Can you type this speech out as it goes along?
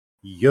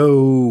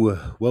Yo,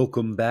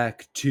 welcome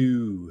back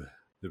to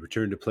the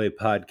Return to Play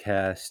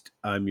podcast.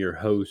 I'm your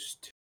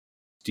host,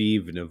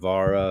 Steve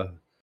Navarra,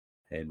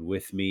 and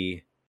with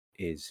me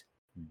is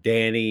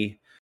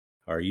Danny.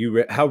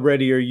 How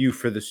ready are you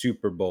for the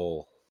Super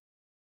Bowl?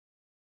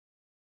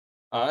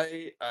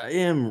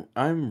 I'm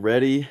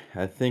ready.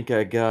 I think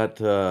I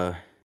got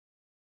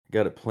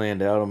it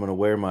planned out. I'm gonna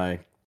wear my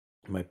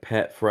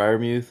Pat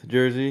Fryermuth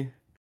jersey.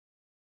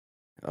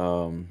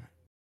 Um,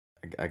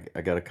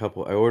 I got a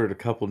couple. I ordered a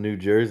couple new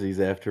jerseys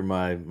after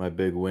my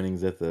big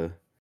winnings at the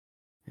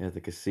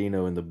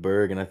casino in the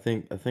Berg, and I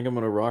think I'm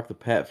gonna rock the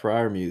Pat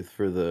Fryermuth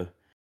for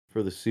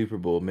the Super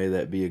Bowl. May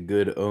that be a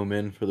good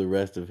omen for the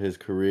rest of his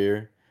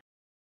career,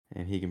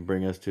 and he can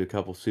bring us to a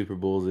couple Super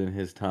Bowls in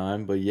his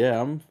time. But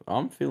yeah,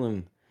 I'm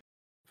feeling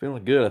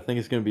good. I think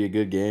it's going to be a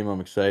good game. I'm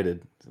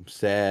excited. I'm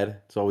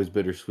sad. It's always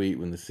bittersweet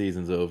when the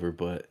season's over,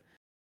 but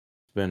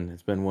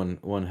it's been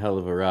one hell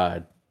of a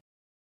ride.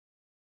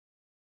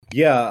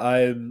 Yeah,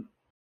 I'm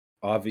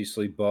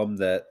obviously bummed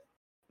that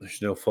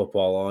there's no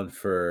football on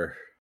for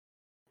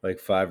like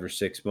 5 or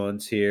 6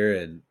 months here,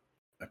 and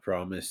I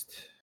promised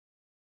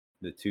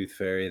the Tooth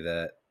Fairy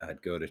that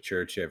I'd go to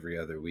church every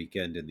other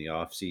weekend in the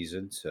off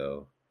season,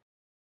 so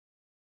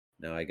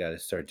now I got to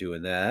start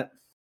doing that.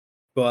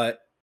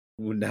 But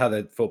now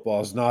that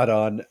football's not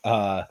on,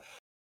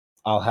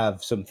 I'll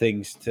have some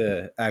things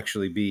to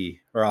actually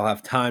be, or I'll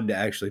have time to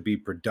actually be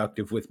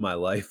productive with my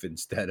life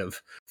instead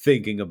of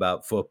thinking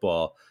about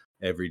football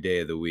every day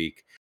of the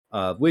week.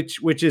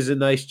 Which is a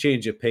nice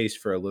change of pace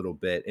for a little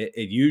bit.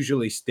 It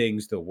usually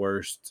stings the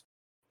worst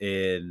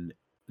in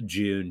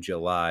June,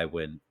 July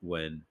when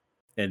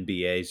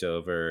NBA's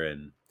over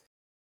and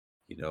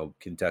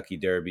Kentucky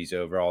Derby's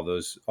over. All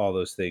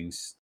those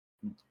things,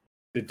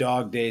 the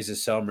dog days of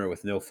summer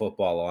with no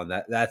football on,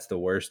 that's the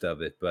worst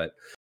of it. But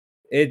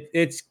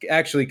it's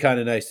actually kind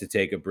of nice to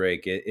take a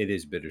break. It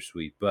is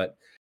bittersweet. But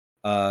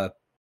uh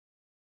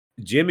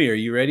Jimmy, are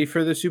you ready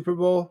for the Super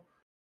Bowl?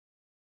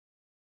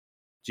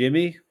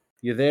 Jimmy,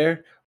 you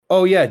there?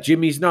 Oh yeah,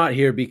 Jimmy's not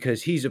here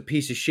because he's a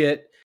piece of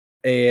shit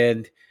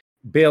and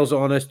bails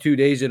on us 2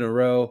 days in a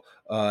row.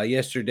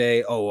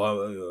 Yesterday,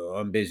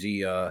 I'm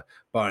busy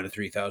buying a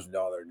 $3,000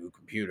 new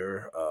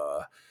computer.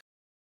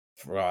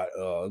 Forgot.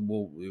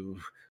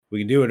 We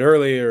can do it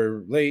early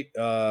or late,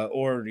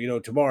 or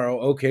tomorrow.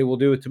 Okay, we'll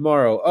do it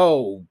tomorrow.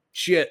 Oh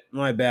shit,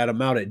 my bad.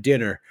 I'm out at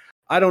dinner.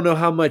 I don't know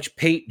how much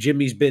paint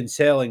Jimmy's been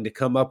selling to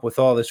come up with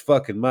all this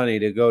fucking money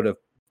to go to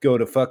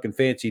fucking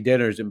fancy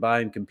dinners and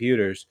buying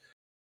computers.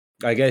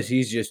 I guess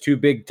he's just too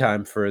big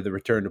time for the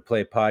Return to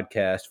Play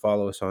podcast.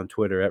 Follow us on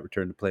Twitter at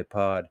Return to Play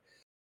Pod.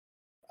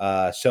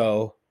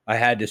 So I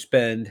had to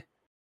spend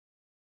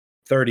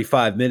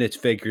 35 minutes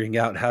figuring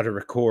out how to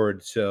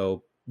record.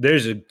 So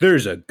there's a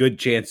good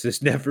chance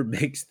this never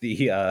makes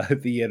the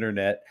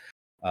internet.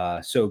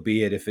 So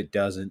be it if it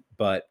doesn't,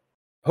 but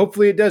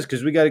hopefully it does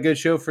because we got a good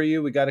show for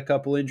you. We got a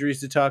couple injuries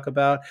to talk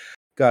about,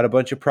 got a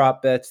bunch of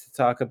prop bets to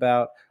talk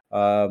about.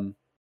 Um,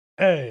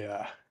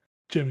 Hey,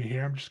 Jimmy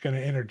here. I'm just going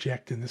to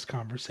interject in this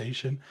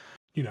conversation.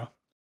 You know,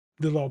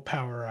 the little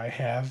power I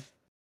have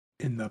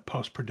in the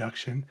post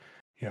production,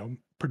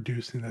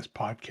 producing this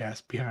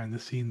podcast behind the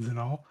scenes and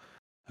all.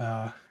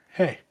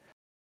 Hey,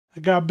 I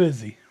got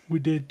busy. We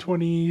did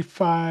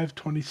 25,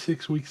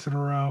 26 weeks in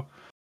a row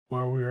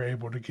where we were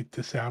able to get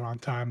this out on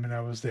time, and I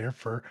was there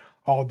for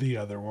all the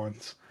other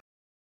ones.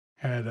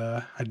 And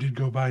I did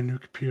go buy a new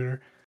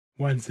computer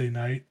Wednesday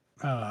night,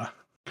 kind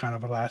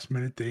of a last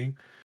minute thing.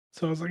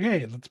 So I was like,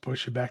 hey, let's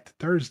push it back to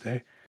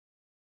Thursday.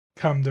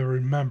 Come to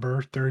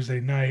remember, Thursday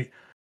night,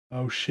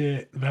 oh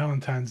shit,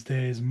 Valentine's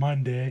Day is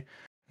Monday.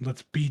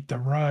 Let's beat the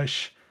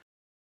rush.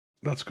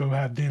 Let's go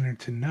have dinner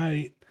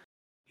tonight.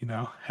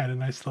 Had a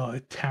nice little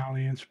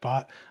Italian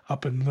spot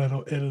up in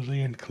Little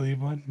Italy in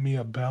Cleveland,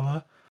 Mia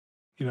Bella.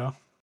 You know,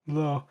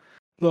 little,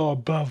 little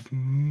above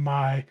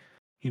my,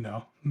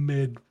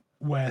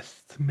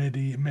 Midwest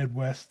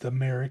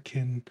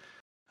American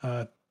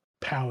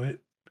palate.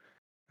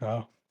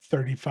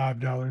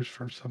 $35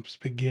 for some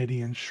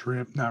spaghetti and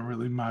shrimp. Not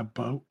really my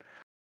boat.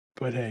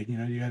 But hey,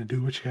 you got to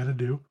do what you got to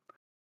do.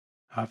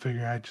 I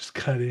figure I just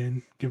cut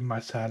in, give my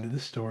side of the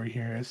story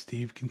here as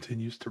Steve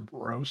continues to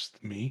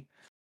roast me,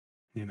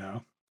 you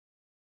know.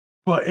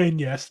 But,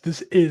 and yes,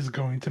 this is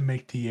going to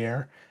make the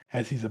air,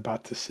 as he's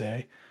about to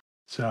say.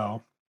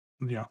 So,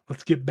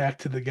 let's get back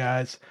to the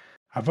guys.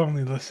 I've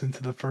only listened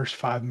to the first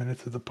 5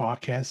 minutes of the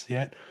podcast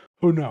yet.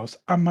 Who knows?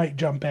 I might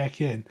jump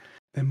back in.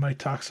 They might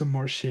talk some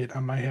more shit. I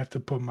might have to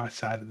put my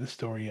side of the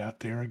story out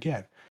there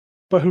again.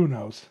 But who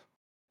knows?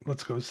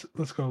 Let's go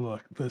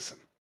look. Listen.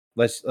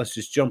 let's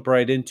just jump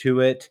right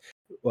into it.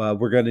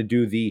 We're gonna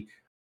do the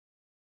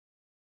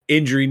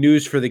injury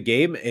news for the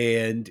game,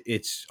 and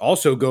it's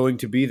also going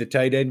to be the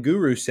tight end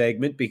guru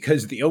segment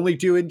because the only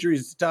two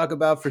injuries to talk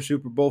about for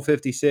Super Bowl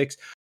 56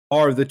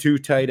 are the two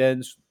tight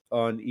ends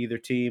on either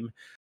team.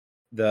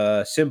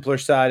 The simpler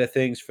side of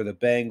things for the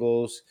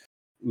Bengals,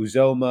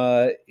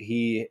 Uzoma,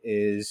 he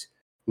is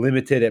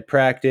limited at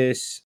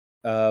practice.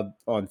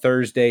 on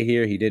Thursday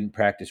here. He didn't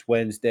practice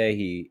Wednesday.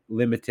 He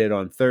limited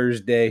on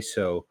Thursday,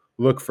 so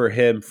look for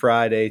him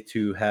Friday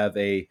to have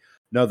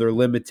another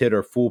limited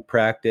or full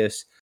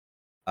practice.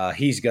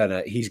 He's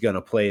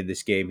gonna play in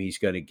this game. He's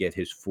gonna get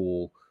his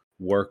full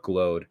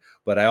workload.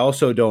 But I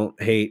also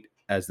don't hate,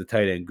 as the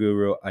tight end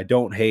guru, I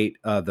don't hate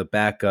the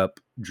backup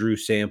Drew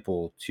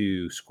Sample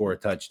to score a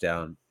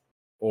touchdown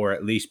or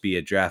at least be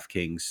a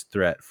DraftKings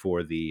threat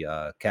for the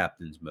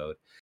captain's mode.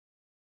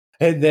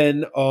 And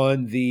then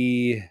on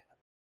the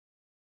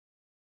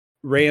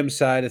Rams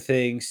side of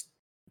things,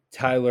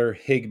 Tyler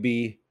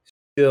Higbee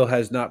still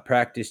has not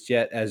practiced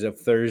yet as of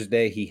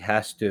Thursday. He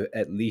has to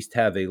at least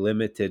have a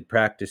limited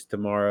practice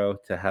tomorrow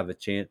to have a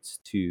chance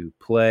to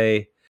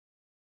play.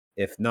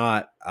 If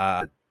not,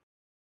 I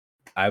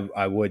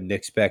wouldn't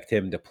expect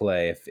him to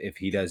play if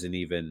he doesn't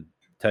even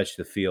touch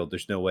the field.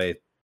 There's no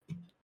way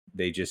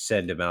they just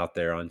send him out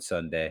there on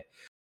Sunday.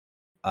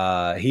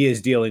 He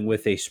is dealing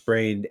with a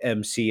sprained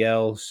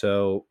MCL,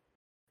 so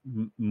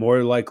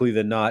more likely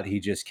than not, he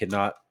just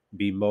cannot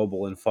be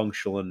mobile and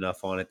functional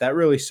enough on it. That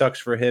really sucks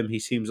for him. He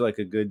seems like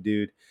a good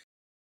dude.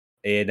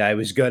 And I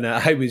was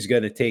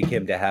gonna take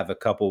him to have a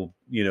couple,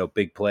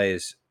 big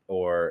plays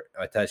or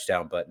a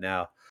touchdown, but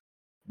now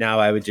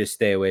I would just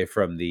stay away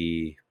from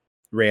the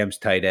Rams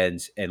tight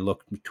ends and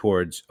look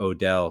towards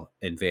Odell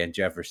and Van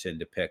Jefferson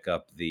to pick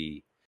up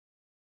the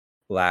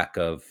lack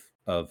of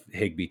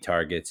Higbee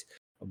targets.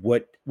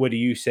 What do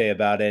you say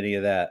about any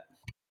of that?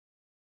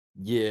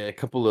 Yeah, a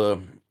couple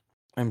of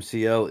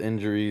MCL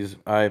injuries.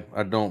 I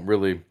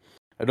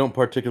don't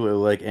particularly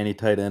like any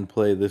tight end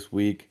play this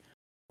week.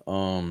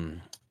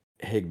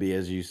 Higbee,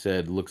 as you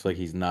said, looks like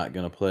he's not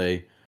gonna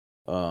play.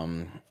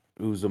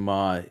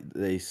 Uzomah,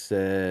 they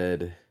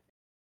said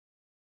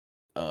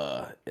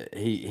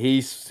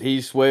he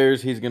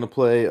swears he's gonna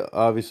play.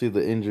 Obviously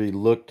the injury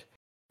looked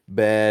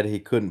bad. He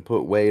couldn't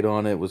put weight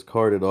on it, was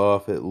carted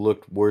off. It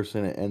looked worse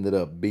than it ended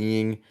up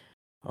being.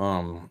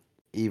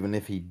 Even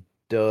if he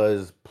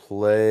does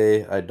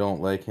play, I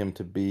don't like him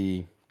to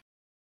be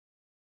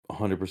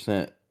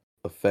 100%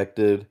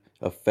 effective.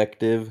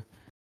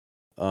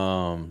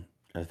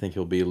 I think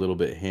he'll be a little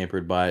bit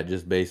hampered by it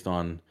just based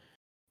on,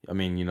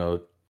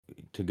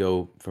 to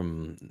go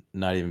from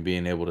not even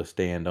being able to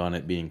stand on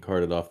it, being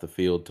carted off the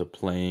field, to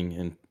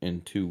playing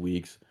in 2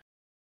 weeks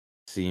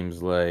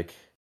seems like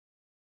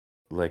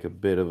a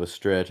bit of a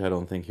stretch. I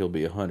don't think he'll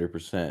be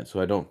 100%. So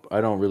I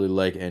don't really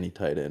like any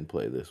tight end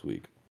play this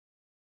week.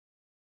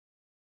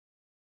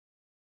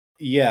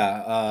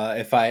 Yeah,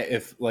 if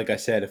like I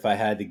said, if I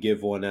had to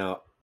give one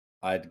out,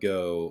 I'd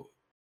go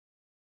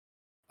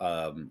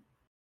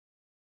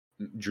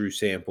Drew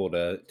Sample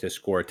to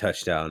score a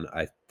touchdown.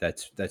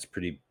 That's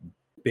pretty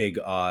big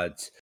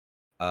odds.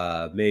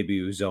 Maybe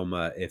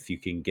Uzomah if you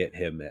can get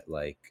him at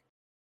like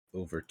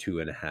over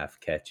 2.5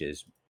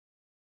 catches.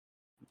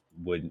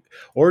 Wouldn't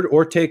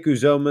or take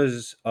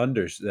Uzomah's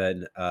unders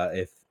then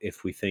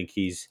if we think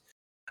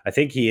I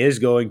think he is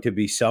going to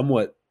be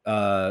somewhat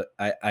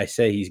I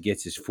say he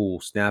gets his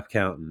full snap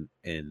count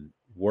and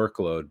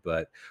workload,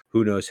 but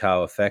who knows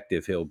how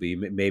effective he'll be.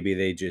 Maybe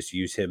they just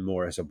use him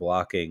more as a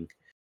blocking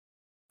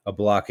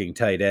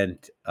tight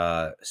end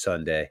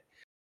Sunday.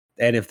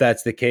 And if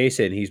that's the case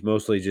and he's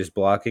mostly just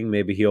blocking,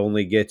 maybe he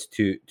only gets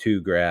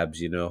two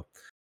grabs,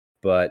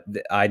 But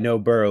I know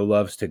Burrow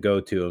loves to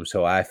go to him,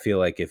 so I feel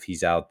like if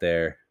he's out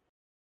there,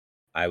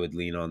 I would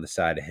lean on the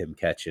side of him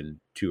catching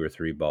 2 or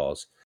 3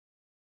 balls.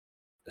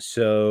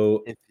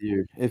 So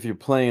if you're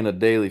playing a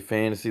daily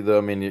fantasy though,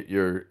 I mean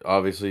you're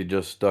obviously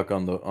just stuck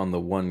on the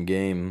one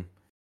game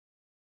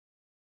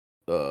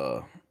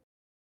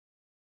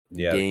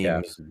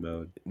games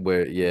mode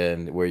where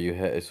and where you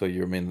have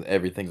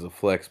everything's a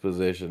flex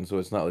position, so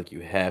it's not like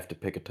you have to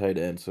pick a tight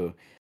end. So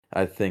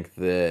I think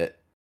that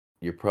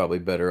you're probably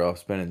better off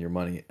spending your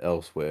money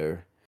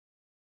elsewhere.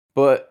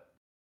 But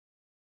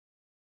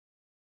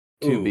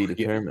to be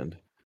determined.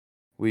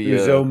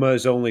 Uzomah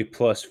is only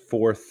plus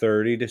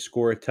 430 to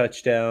score a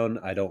touchdown.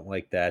 I don't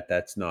like that.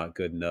 That's not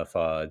good enough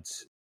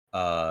odds.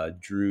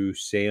 Drew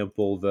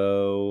Sample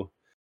though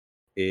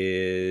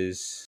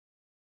is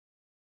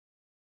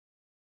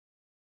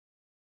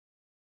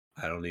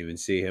I don't even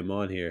see him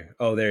on here.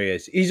 Oh, there he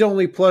is. He's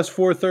only plus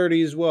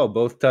 430 as well.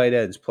 Both tight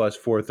ends plus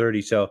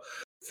 430. So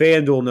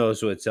FanDuel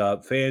knows what's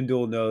up.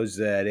 FanDuel knows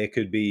that it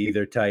could be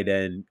either tight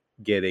end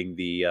getting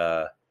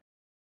the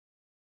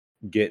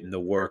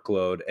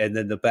workload, and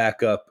then the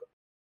backup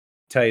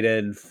tight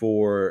end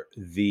for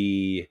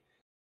the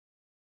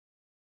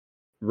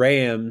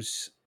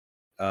Rams.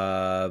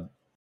 What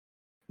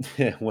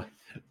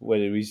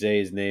did we say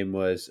his name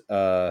was?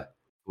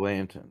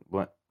 Blanton.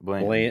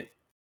 Blanton.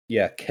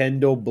 Yeah,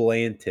 Kendall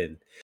Blanton.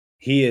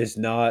 He is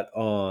not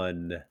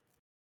on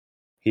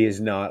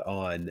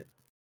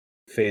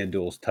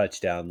FanDuel's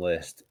touchdown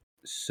list.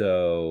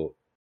 So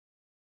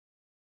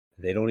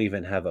they don't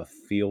even have a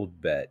field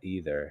bet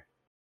either.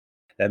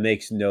 That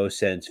makes no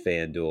sense,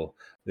 FanDuel.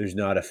 There's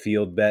not a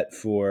field bet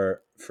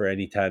for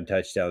anytime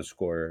touchdown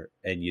scorer,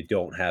 and you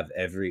don't have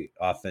every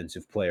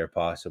offensive player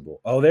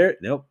possible. Oh,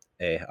 nope.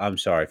 Hey, I'm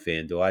sorry,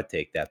 FanDuel. I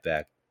take that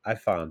back. I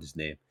found his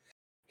name.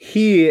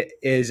 He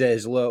is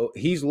as low.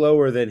 He's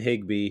lower than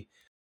Higbee.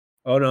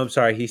 Oh no, I'm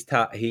sorry. He's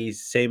top.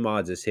 He's same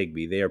odds as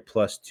Higbee. They are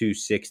plus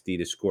 260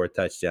 to score a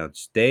touchdown.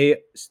 Stay Yeah,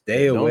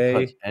 don't touch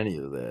away. any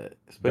of that.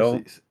 Especially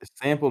Don't.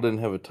 Sample didn't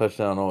have a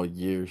touchdown all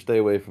year. Stay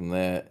away from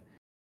that.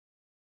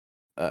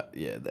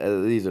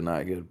 These are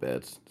not good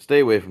bets. Stay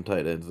away from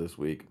tight ends this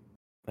week.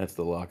 That's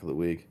the lock of the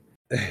week.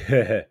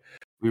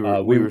 We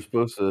were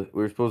supposed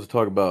to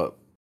talk about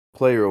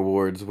player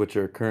awards, which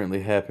are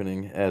currently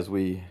happening as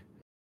we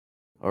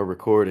are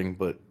recording,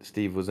 but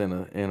Steve was in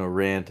a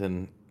rant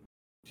and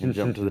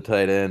jumped to the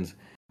tight ends.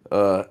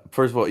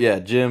 First of all, yeah,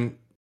 Jim,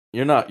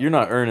 you're not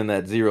earning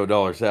that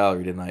 $0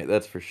 salary tonight.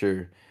 That's for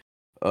sure.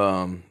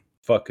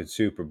 Fucking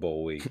Super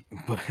Bowl week.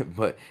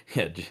 But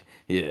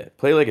yeah,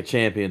 play like a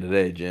champion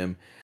today, Jim.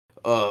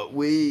 So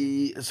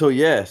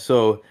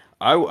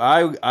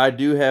I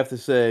do have to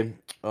say,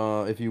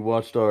 if you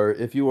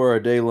are our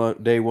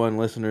day one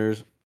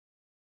listeners,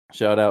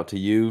 shout out to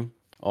you,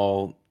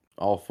 all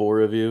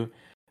four of you.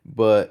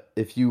 But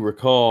if you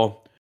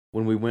recall,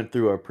 when we went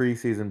through our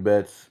preseason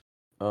bets,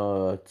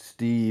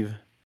 Steve,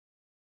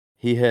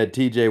 he had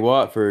TJ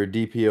Watt for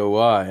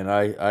DPOY, and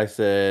I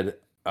said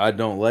I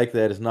don't like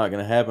that. It's not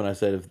going to happen.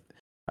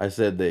 I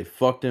said they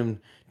fucked him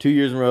 2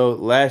 years in a row.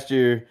 Last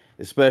year,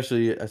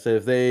 especially, I said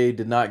if they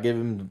did not give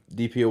him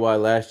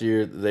DPOY last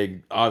year,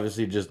 they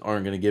obviously just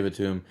aren't going to give it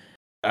to him.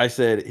 I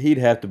said he'd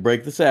have to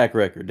break the sack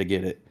record to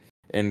get it.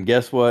 And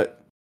guess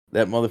what?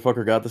 That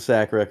motherfucker got the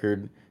sack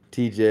record.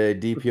 TJ,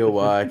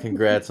 DPOY,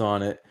 congrats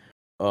on it.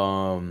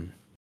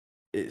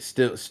 It's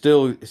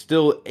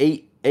still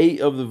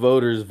eight of the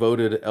voters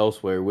voted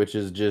elsewhere, which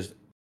is just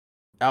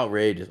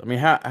outrageous. I mean,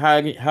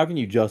 how can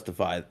you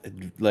justify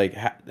like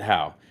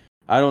how?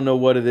 I don't know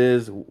what it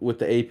is with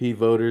the AP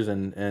voters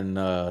and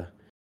the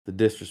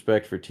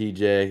disrespect for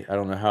TJ. I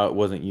don't know how it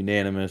wasn't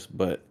unanimous,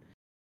 but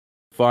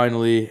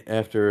finally,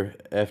 after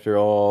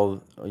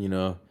all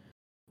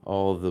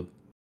all the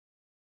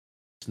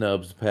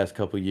snubs the past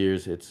couple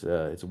years, it's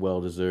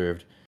well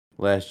deserved.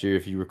 Last year,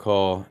 if you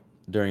recall,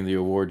 during the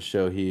awards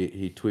show,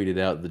 he tweeted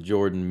out the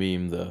Jordan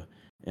meme,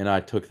 and I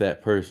took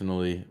that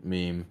personally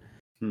meme,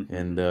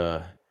 and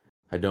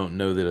I don't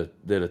know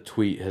that a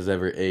tweet has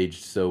ever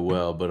aged so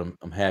well, but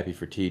I'm happy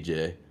for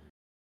TJ.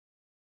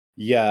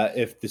 Yeah,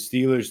 if the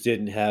Steelers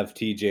didn't have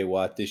TJ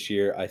Watt this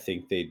year, I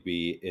think they'd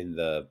be in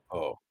the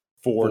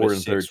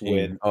 4-6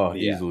 win. Oh,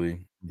 Yeah.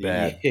 easily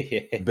bad,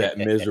 Yeah.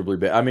 miserably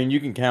bad. I mean,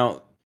 you can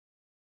count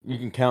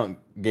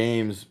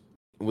games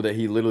that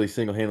he literally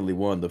single handedly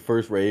won. The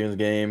first Ravens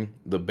game,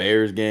 the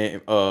Bears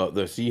game,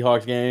 the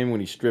Seahawks game when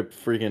he stripped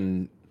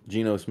freaking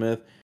Geno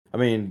Smith. I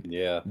mean,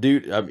 Yeah.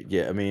 dude. I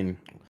mean,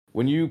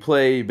 when you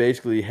play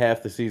basically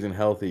half the season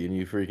healthy and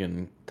you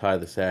freaking tie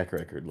the sack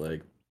record,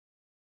 like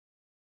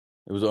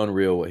it was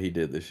unreal what he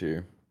did this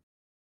year.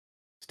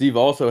 Steve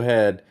also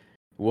had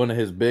one of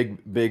his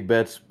big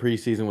bets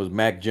preseason was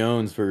Mac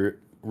Jones for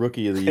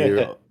rookie of the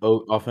year,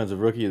 offensive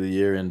rookie of the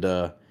year, and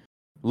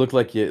looked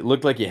like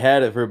you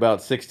had it for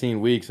about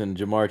 16 weeks, and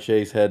Jamar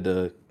Chase had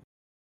to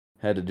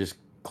just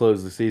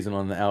close the season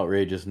on the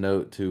outrageous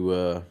note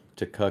to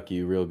cuck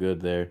you real good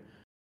there.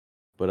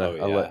 But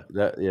I let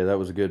that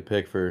was a good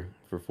pick for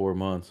 4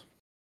 months.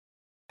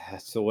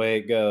 That's the way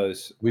it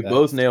goes. We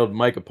both nailed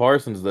Micah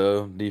Parsons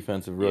though,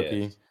 defensive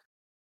rookie. Yes.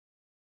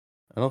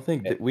 I don't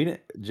think that we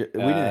didn't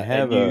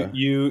have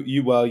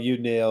you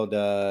nailed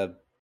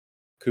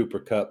Cooper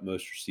Kupp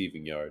most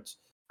receiving yards.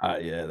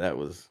 Yeah, that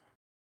was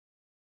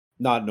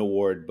not an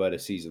award, but a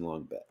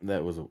season-long bet.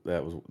 That was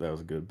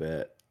a good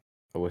bet.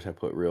 I wish I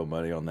put real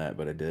money on that,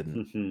 but I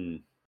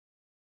didn't.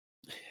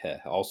 Yeah,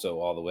 also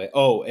all the way.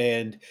 Oh,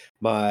 and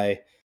my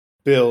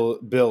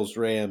Bills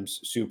Rams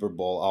Super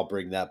Bowl. I'll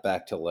bring that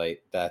back to light.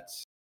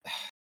 That's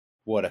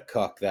what a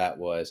cuck that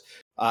was.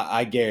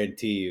 I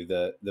guarantee you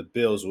the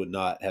Bills would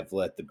not have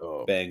let the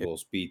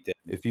Bengals beat them.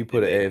 If you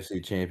put an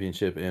AFC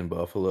Championship in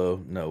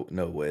Buffalo, no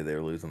way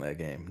they're losing that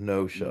game.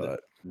 No shot.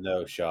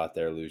 No shot.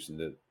 They're losing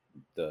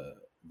the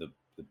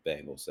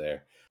Bengals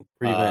there.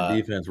 Prevent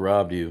defense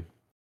robbed you.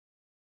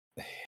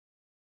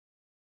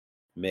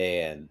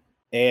 Man,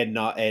 and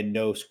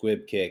no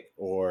squib kick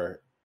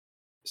or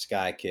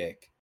sky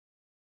kick.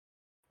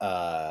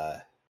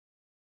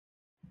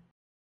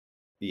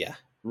 Yeah,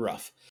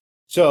 rough.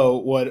 So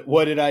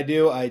what did I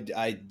do? I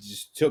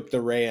just took the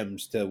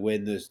Rams to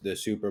win the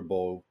Super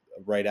Bowl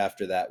right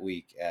after that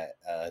week at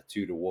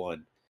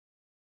 2-1.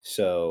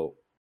 So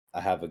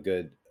I have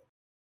a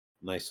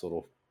nice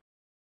little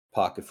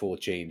pocket full of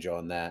change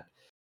on that.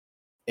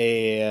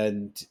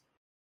 And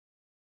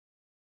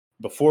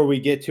before we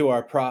get to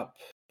our prop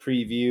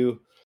preview,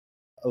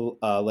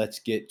 let's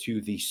get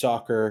to the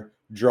soccer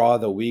draw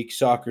of the week.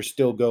 Soccer's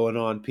still going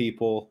on,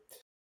 people.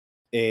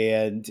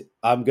 And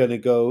I'm going to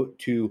go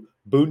to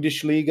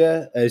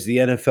Bundesliga. As the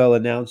NFL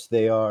announced,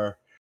 they are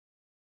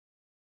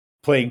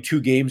playing 2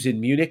 games in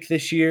Munich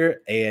this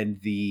year, and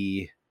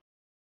the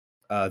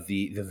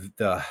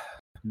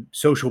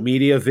social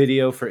media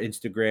video for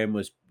Instagram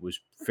was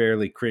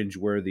fairly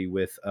cringeworthy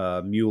with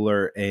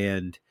Mueller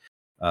and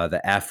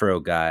the Afro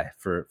guy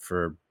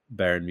for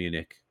Bayern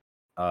Munich,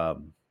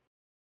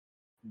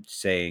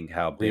 saying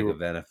how big of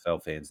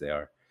NFL fans they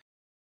are.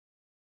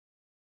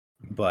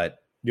 But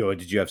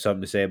did you have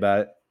something to say about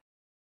it?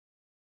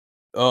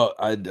 Oh,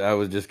 I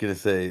was just gonna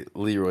say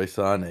Leroy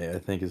Sané, I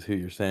think is who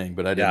you're saying,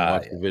 but I didn't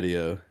watch the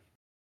video.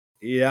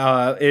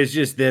 Yeah, it's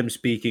just them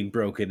speaking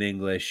broken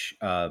English.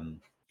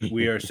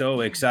 We are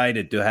so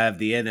excited to have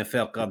the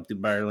NFL come to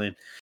Berlin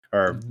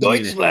or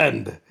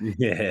Deutschland.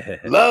 Yeah.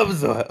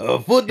 Loves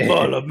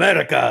football,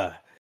 America.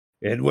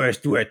 And we're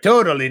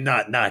totally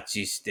not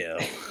Nazis still.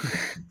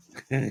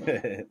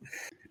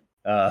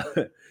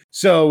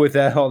 So with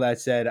all that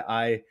said,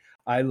 I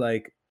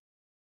like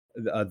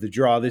the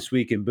draw this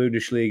week in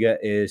Bundesliga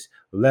is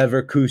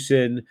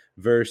Leverkusen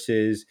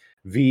versus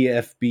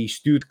VfB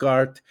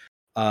Stuttgart.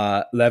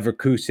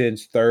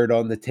 Leverkusen's third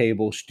on the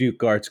table.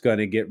 Stuttgart's going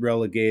to get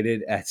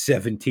relegated at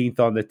 17th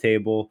on the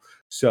table.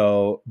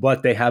 So,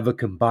 but they have a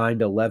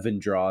combined 11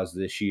 draws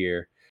this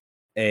year.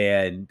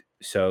 And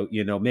so,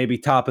 maybe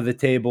top of the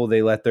table,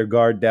 they let their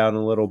guard down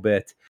a little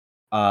bit.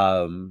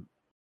 And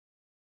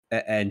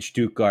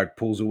Stuttgart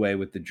pulls away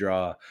with the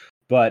draw.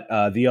 But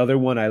the other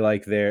one I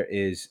like there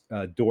is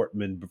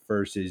Dortmund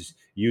versus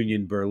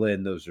Union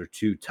Berlin. Those are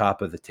two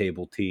top of the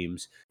table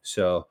teams.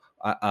 So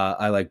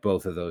I like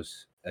both of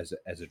those as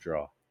a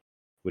draw.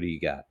 What do you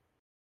got?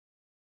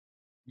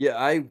 Yeah,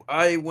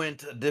 I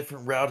went a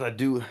different route. I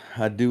do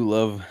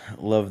love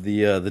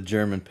the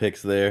German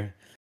picks there.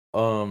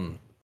 I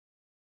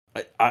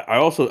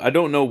also I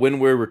don't know when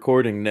we're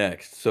recording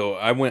next, so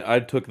I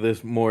took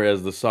this more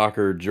as the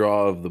soccer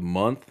draw of the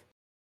month.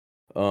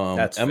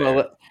 That's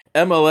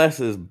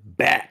MLS is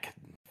back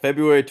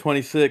February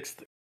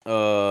 26th.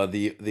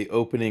 The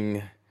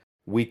opening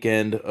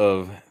weekend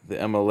of the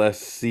MLS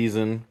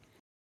season,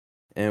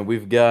 and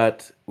we've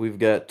got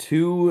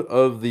two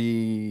of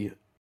the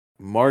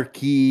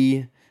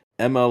marquee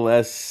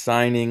MLS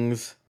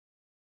signings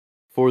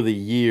for the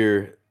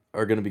year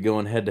are going to be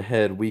going head to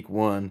head week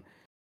 1.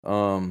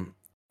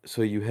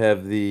 So you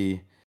have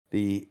the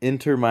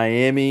Inter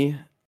Miami,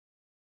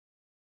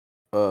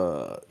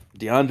 DeAndre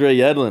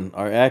Yedlin,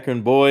 our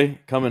Akron boy,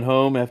 coming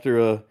home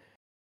after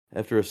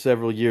a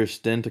several year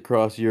stint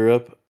across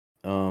Europe.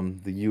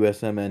 The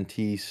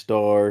USMNT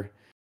star,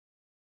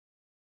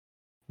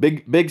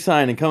 big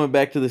signing coming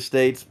back to the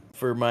States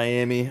for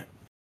Miami.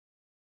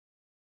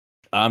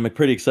 I'm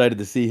pretty excited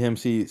to see him.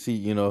 See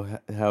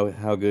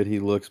how good he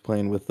looks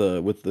playing with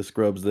the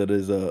scrubs that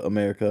is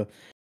America.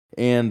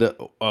 And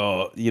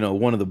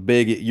one of the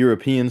big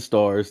European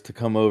stars to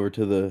come over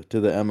to the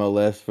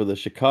MLS for the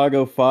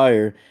Chicago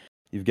Fire.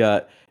 You've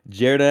got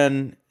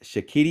Xherdan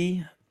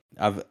Shaqiri.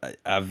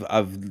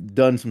 I've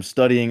done some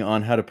studying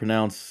on how to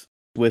pronounce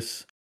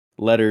Swiss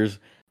letters,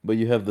 but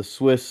you have the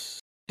Swiss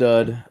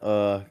stud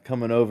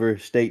coming over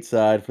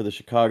stateside for the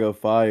Chicago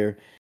Fire,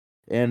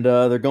 and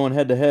they're going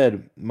head to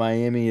head.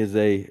 Miami is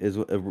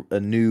a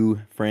new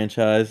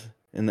franchise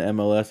in the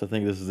MLS. I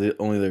think this is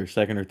only their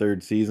second or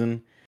third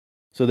season.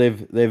 So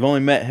they've only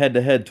met head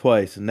to head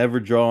twice, never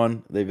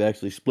drawn. They've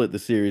actually split the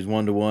series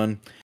 1-1.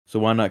 So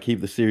why not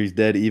keep the series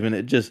dead even?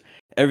 It just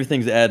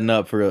everything's adding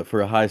up for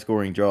a high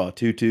scoring draw.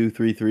 2-2,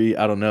 3-3,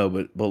 I don't know,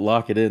 but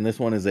lock it in. This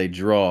one is a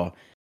draw.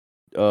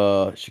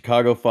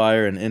 Chicago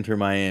Fire and Inter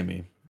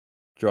Miami.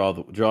 Draw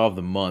of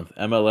the month.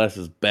 MLS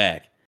is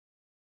back.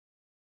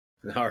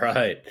 All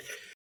right.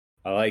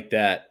 I like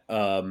that.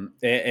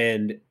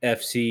 And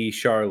FC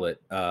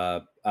Charlotte.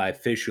 I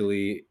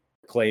officially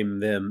claim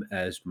them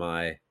as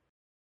my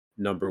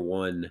number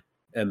one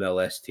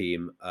MLS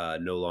team.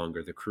 No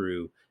longer the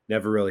Crew.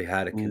 Never really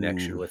had a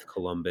connection with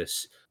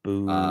Columbus.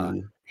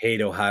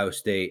 Hate Ohio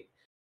State.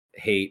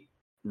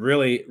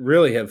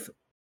 Really have.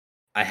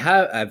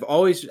 I've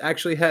always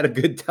actually had a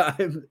good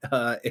time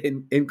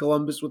in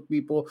Columbus with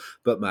people,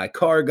 but my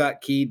car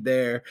got keyed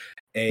there,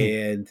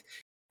 and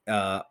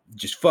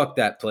just fuck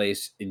that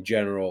place in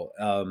general.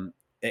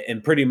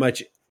 And pretty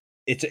much,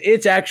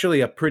 it's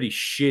actually a pretty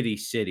shitty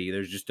city.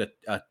 There's just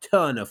a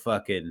ton of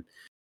fucking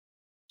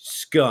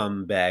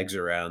scumbags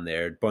around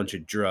there, a bunch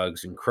of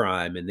drugs and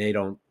crime, and they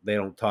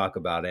don't talk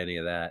about any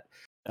of that.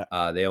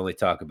 They only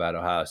talk about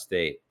Ohio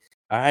State.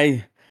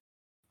 I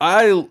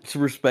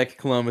respect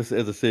Columbus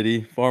as a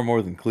city far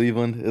more than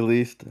Cleveland. At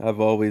least I've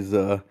always.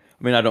 I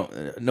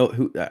don't know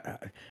who.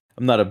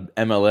 I'm not a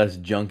MLS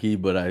junkie,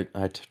 but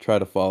I try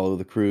to follow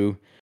the Crew.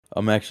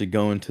 I'm actually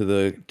going to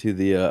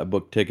the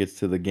book tickets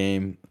to the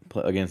game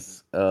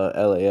against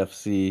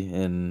LAFC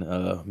in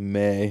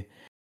May.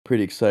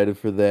 Pretty excited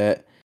for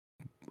that.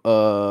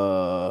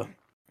 But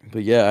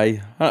yeah,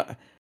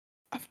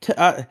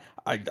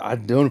 I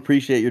don't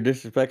appreciate your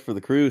disrespect for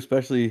the Crew,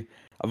 especially.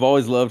 I've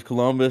always loved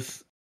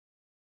Columbus.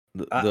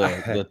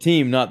 The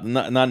team, not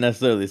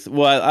necessarily.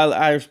 Well,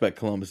 I respect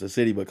Columbus, the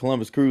city, but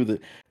Columbus Crew,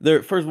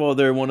 they're first of all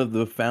they're one of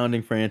the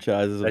founding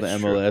franchises of the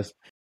MLS. True.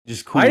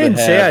 Just cool. I didn't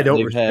say I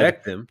don't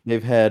respect them.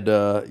 They've had,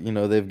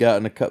 they've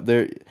gotten a cup.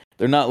 They're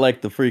not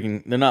like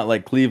they're not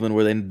like Cleveland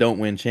where they don't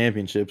win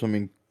championships. I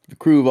mean, the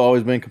Crew have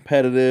always been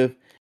competitive.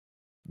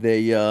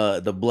 They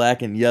the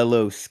black and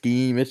yellow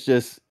scheme. It's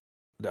just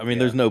I mean,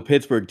 there's no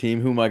Pittsburgh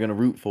team. Who am I going to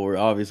root for?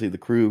 Obviously, the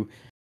Crew.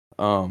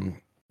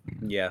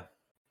 Yeah.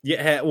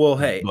 Well,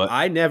 hey, But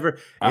I never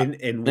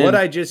in what and-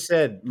 I just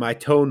said, my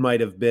tone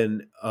might have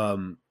been a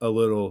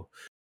little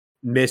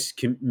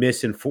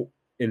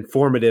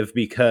misinformative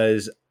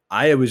because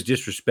I was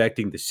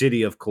disrespecting the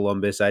city of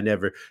Columbus. I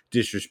never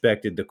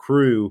disrespected the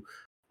Crew.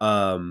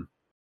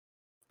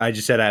 I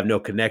just said I have no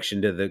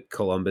connection to the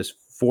Columbus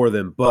for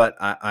them, but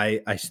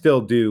I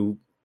still do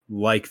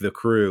like the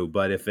Crew.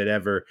 But if they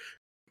ever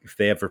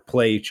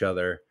play each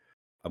other,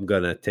 I'm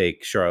gonna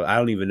take Charlotte. I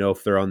don't even know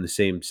if they're on the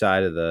same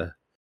side of the,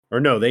 or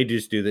no, they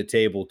just do the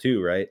table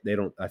too, right? They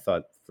don't. I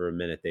thought for a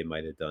minute they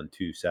might have done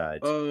two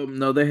sides.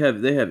 no, they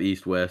have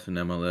East West and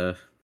MLS.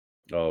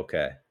 Oh,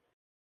 okay.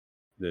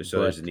 There's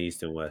an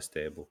East and West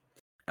table.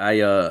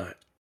 When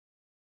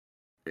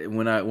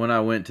I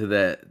went to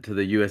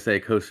the USA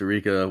Costa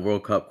Rica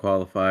World Cup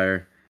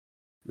qualifier,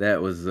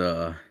 that was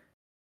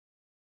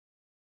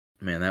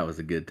man, that was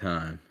a good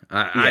time.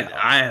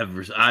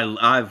 The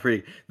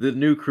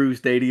new Crew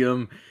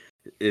Stadium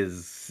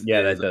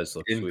that does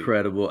look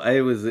incredible.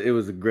 Sweet. It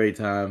was a great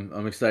time.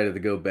 I'm excited to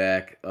go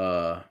back.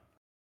 I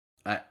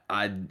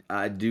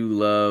do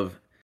love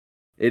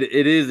it.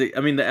 It is. I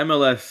mean, the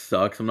MLS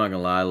sucks. I'm not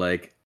gonna lie.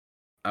 Like,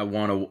 I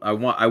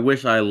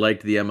wish I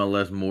liked the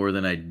MLS more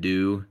than I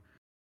do.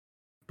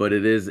 But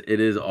it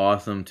is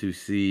awesome to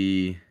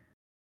see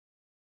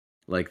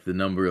like the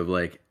number of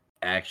like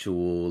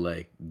actual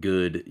like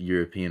good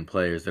European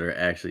players that are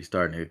actually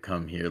starting to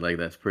come here. Like,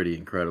 that's pretty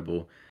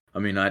incredible. I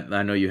mean,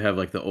 I know you have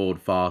like the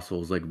old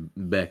fossils like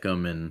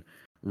Beckham and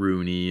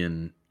Rooney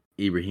and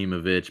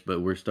Ibrahimovic,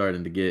 but we're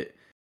starting to get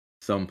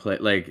some play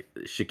like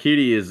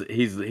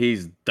Shaqiri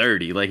he's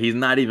 30. Like, he's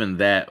not even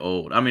that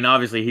old. I mean,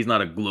 obviously he's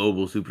not a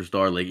global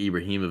superstar like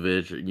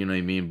Ibrahimovic, you know what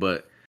I mean?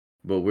 But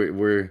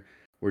we're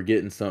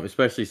getting some,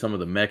 especially some of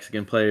the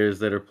Mexican players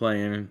that are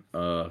playing.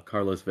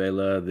 Carlos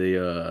Vela,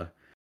 the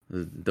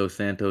Dos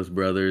Santos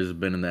brothers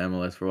have been in the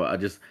MLS for a while.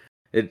 The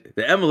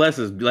MLS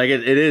is like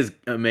it is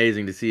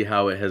amazing to see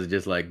how it has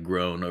just like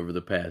grown over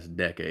the past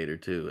decade or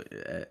two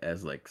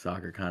as like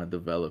soccer kind of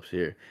develops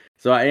here.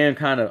 So I am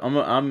kind of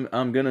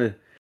I'm gonna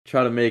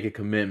try to make a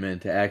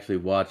commitment to actually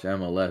watch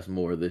MLS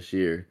more this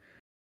year,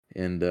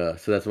 and so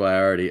that's why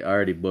I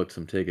already booked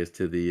some tickets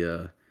to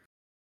the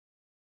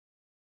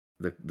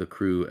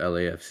Crew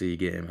LAFC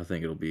game. I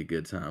think it'll be a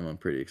good time. I'm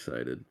pretty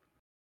excited.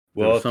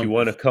 Well, if you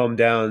want to come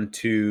down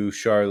to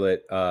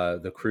Charlotte,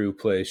 the Crew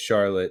plays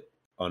Charlotte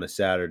on a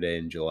Saturday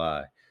in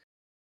July.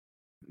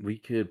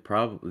 We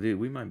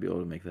might be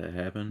able to make that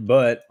happen.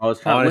 But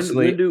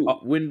honestly,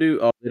 when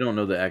do they don't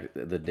know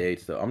the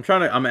dates though.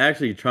 I'm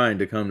actually trying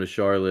to come to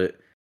Charlotte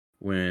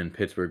when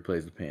Pittsburgh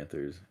plays the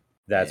Panthers.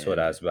 That's what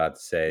I was about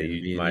to say.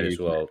 You might as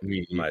well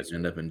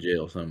end up in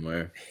jail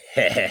somewhere.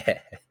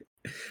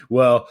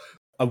 Well,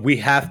 we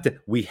have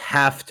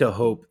to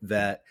hope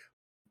that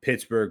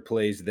Pittsburgh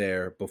plays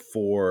there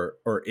before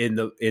or in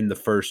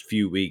the first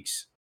few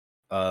weeks,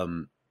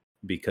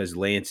 because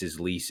Lance's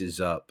lease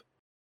is up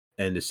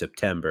end of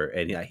September,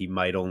 and he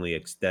might only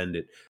extend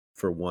it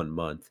for 1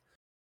 month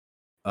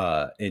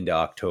into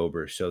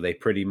October. So they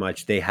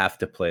have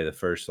to play the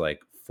first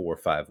like 4 or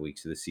 5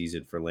 weeks of the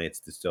season for Lance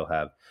to still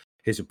have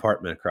his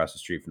apartment across the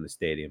street from the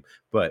stadium.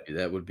 But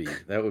that would be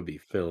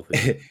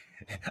filthy.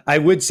 I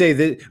would say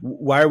that,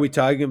 why are we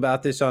talking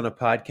about this on a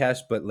podcast?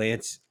 But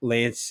Lance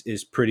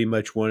is pretty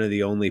much one of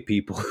the only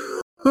people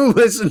who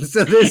listens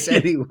to this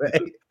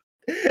anyway.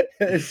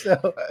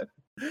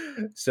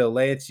 So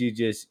Lance, you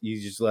just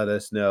let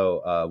us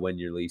know when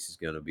your lease is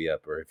going to be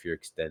up or if you're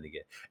extending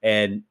it.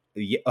 And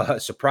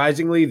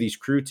surprisingly, these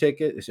Crew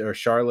tickets, or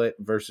Charlotte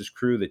versus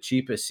Crew, the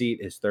cheapest seat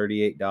is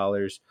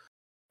 $38.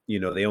 You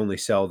know, they only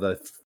sell the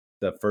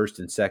first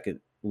and second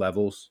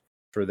levels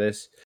for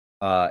this.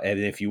 And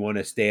if you want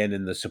to stand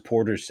in the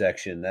supporters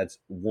section, that's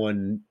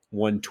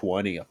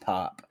 $120 a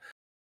pop.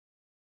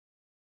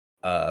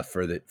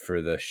 For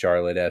the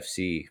Charlotte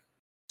FC.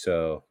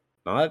 So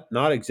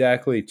not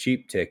exactly a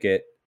cheap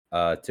ticket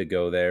to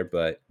go there,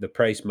 but the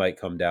price might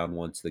come down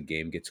once the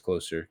game gets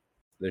closer.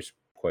 There's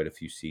quite a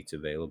few seats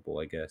available,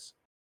 I guess.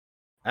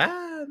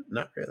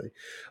 Not really.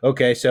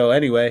 Okay, so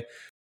anyway,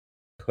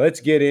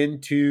 let's get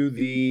into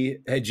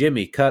hey,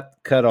 Jimmy,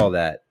 cut all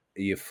that,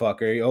 you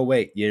fucker. Oh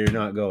wait, you're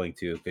not going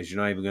to, because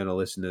you're not even going to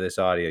listen to this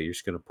audio. You're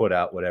just going to put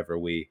out whatever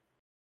we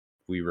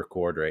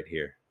record right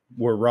here.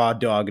 We're raw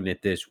dogging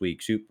it this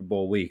week, Super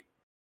Bowl week.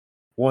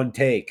 One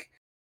take.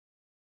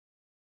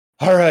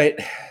 All right,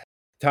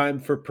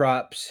 time for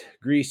props.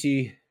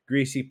 Greasy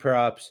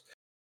props.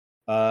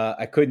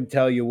 I couldn't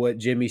tell you what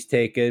Jimmy's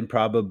taking.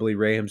 Probably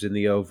Rams in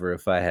the over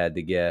if I had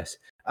to guess.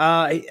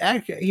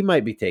 He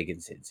might be taking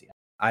Cincy.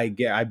 I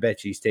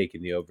bet he's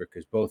taking the over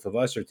because both of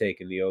us are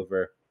taking the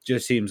over.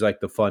 Just seems like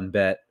the fun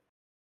bet.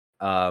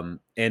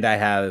 And I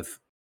have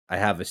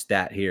a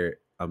stat here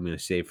I'm going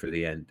to save for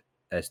the end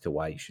as to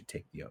why you should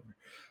take the over.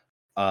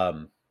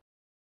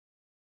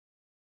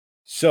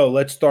 So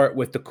let's start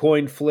with the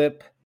coin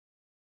flip.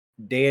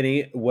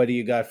 Danny, what do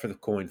you got for the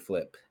coin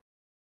flip?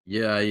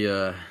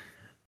 Yeah,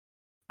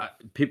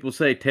 People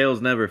say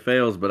tails never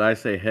fails, but I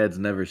say heads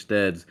never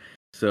steads.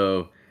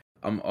 So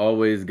I'm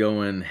always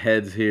going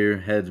heads here,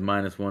 heads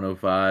minus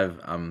 105.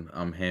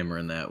 I'm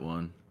hammering that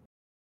one.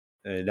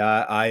 And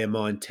I am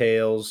on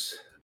tails.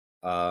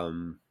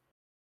 Going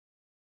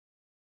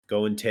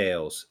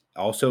tails.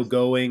 Also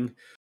going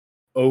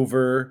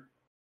over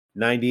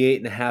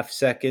 98.5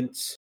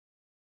 seconds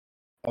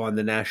on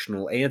the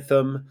national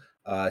anthem.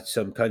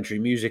 Some country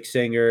music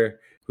singer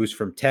who's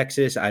from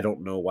Texas. I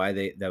don't know why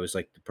that was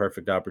like the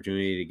perfect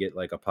opportunity to get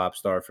like a pop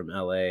star from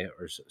LA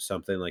or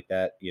something like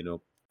that,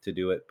 to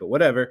do it. But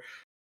whatever.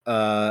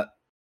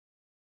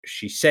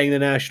 She sang the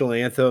national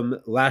anthem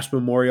last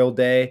Memorial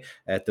Day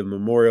at the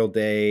Memorial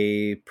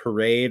Day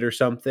parade or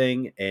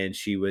something, and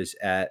she was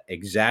at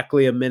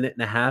exactly a minute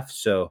and a half,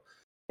 so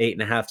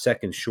 8.5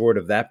 seconds short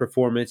of that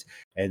performance.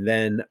 And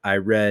then I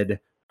read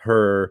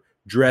her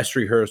dress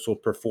rehearsal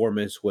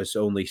performance was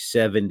only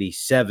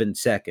 77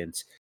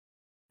 seconds.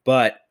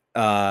 But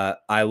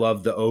I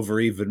love the over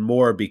even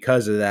more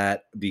because of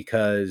that,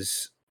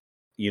 because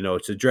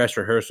it's a dress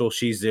rehearsal.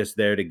 She's just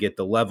there to get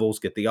the levels,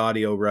 get the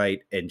audio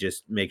right, and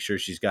just make sure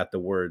she's got the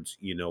words,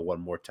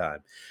 one more time.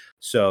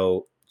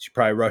 So she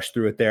probably rushed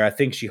through it there. I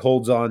think she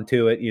holds on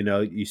to it.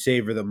 You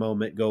savor the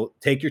moment. Go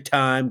take your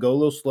time. Go a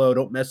little slow.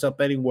 Don't mess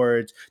up any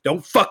words.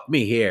 Don't fuck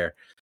me here.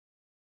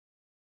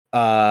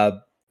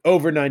 Over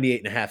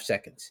 98.5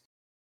 seconds.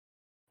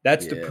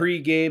 That's the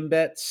pregame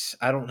bets.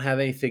 I don't have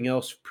anything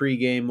else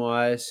pregame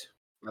wise.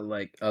 I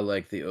like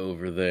the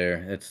over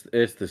there.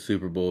 It's the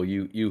Super Bowl.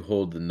 You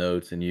hold the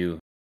notes and you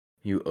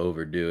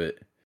overdo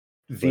it.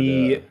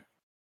 To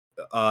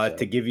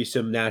give you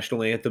some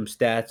national anthem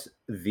stats,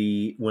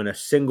 when a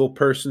single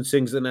person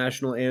sings the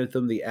national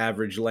anthem, the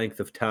average length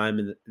of time,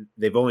 and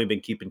they've only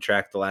been keeping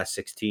track the last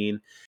 16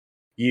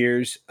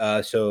 years.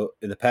 So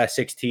in the past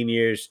 16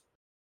 years,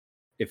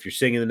 if you're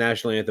singing the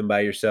national anthem by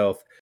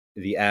yourself,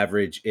 the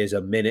average is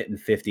 1 minute and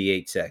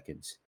 58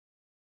 seconds.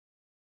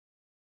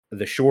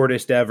 The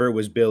shortest ever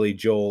was Billy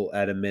Joel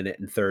at 1 minute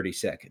and 30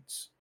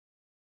 seconds.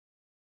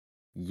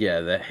 Yeah,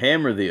 the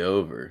hammer the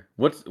over.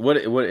 What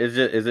is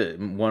it? Is it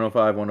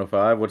 105,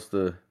 105? What's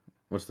the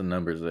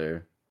numbers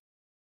there?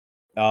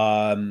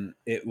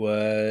 It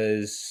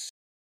was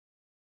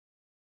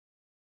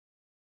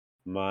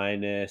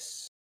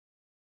minus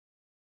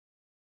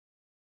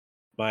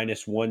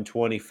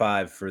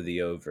 125 for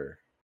the over.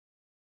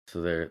 So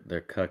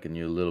they're cucking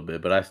you a little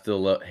bit, but I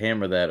still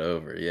hammer that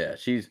over. Yeah,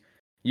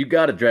 you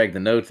got to drag the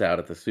notes out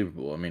at the Super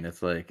Bowl. I mean,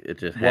 it's like it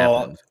just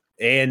happens.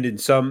 And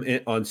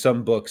on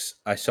some books,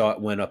 I saw it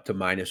went up to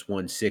minus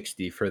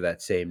 160 for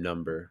that same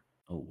number.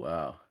 Oh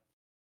wow!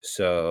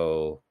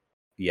 So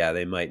yeah,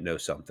 they might know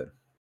something.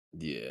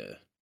 Yeah,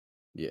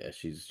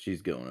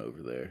 she's going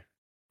over there.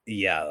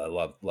 Yeah, I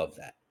love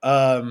that.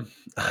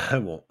 I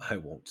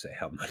won't say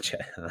how much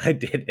I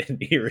did an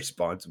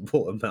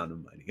irresponsible amount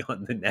of money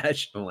on the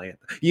national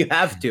anthem. You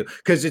have to,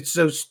 because it's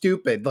so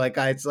stupid. Like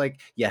it's like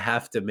you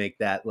have to make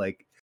that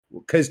like,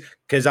 because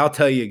I'll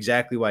tell you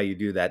exactly why you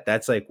do that.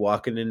 That's like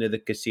walking into the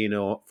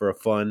casino for a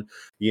fun,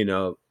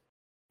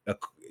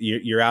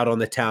 you're out on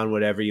the town,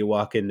 whatever, you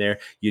walk in there,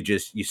 you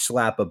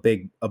slap a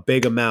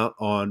big amount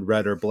on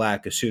red or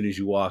black as soon as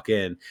you walk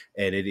in,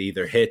 and it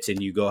either hits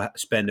and you go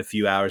spend a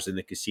few hours in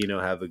the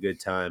casino, have a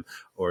good time,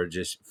 or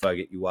just fuck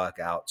it, you walk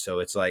out. So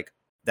it's like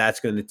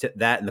that's going to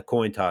that and the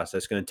coin toss,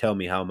 that's going to tell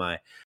me how my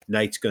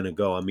night's going to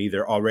go. I'm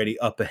either already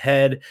up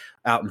ahead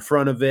out in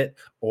front of it,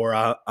 or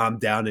I'm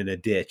down in a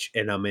ditch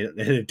and I'm in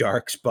a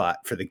dark spot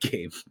for the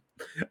game.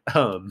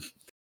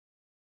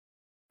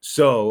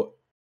 So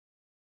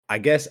I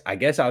guess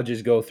I'll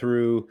just go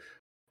through.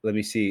 Let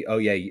me see. Oh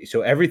yeah,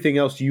 so everything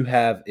else you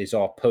have is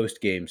all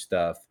post game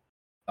stuff,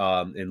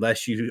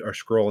 unless you are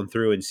scrolling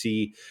through and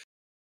see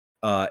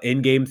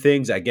in game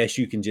things. I guess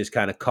you can just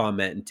kind of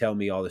comment and tell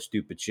me all the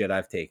stupid shit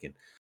I've taken.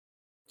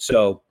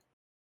 So,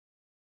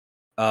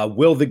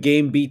 will the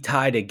game be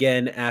tied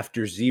again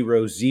after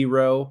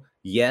 0-0?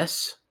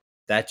 Yes,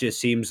 that just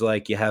seems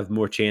like you have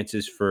more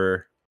chances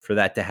for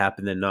that to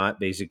happen than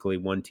not. Basically,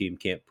 one team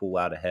can't pull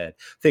out ahead.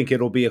 I think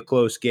it'll be a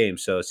close game,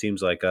 so it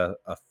seems like a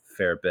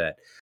fair bet.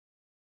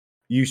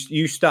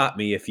 You stop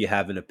me if you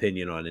have an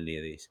opinion on any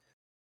of these.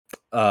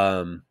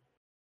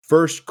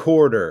 First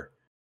quarter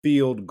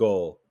field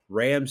goal.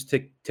 Rams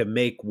to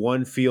make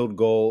one field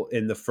goal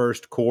in the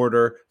first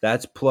quarter.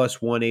 That's plus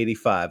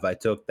 185. I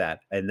took that.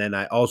 And then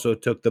I also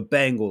took the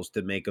Bengals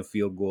to make a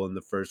field goal in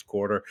the first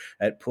quarter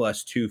at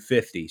plus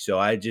 250. So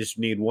I just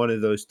need one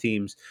of those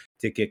teams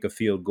to kick a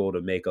field goal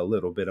to make a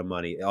little bit of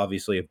money.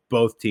 Obviously, if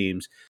both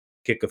teams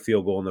kick a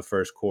field goal in the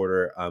first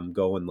quarter, I'm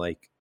going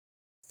like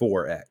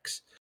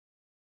 4x,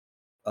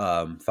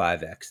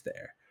 5x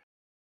there.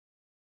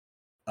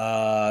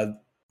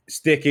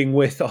 Sticking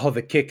with all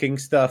the kicking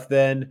stuff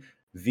then,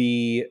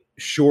 the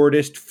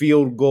shortest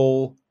field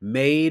goal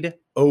made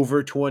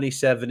over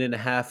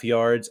 27.5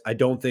 yards. I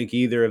don't think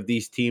either of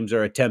these teams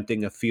are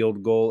attempting a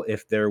field goal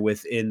if they're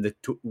within the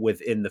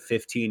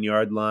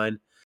 15-yard line.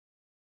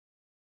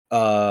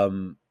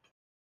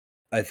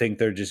 I think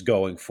they're just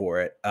going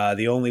for it.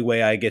 The only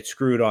way I get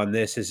screwed on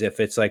this is if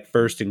it's like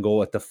 1st and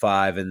goal at the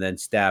 5 and then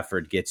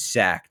Stafford gets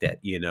sacked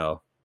at,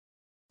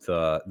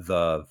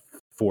 the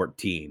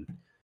 14.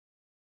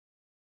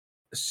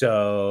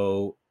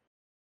 So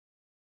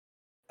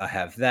I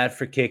have that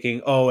for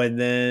kicking. Oh, and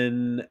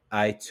then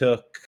I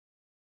took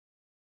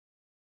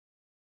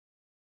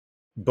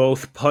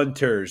both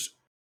punters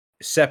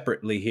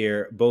separately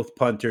here, both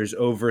punters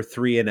over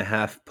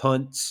 3.5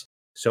 punts.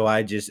 So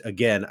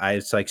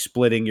it's like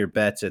splitting your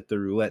bets at the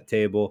roulette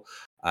table.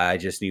 I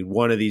just need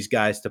one of these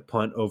guys to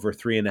punt over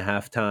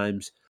 3.5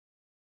 times.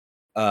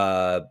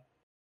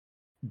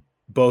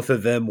 Both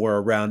of them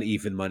were around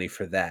even money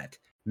for that.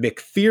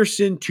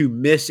 McPherson to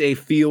miss a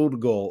field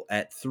goal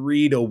at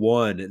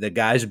 3-1. The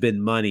guy's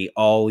been money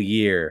all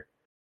year.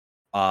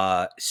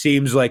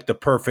 Seems like the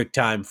perfect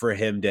time for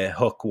him to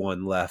hook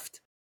one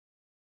left.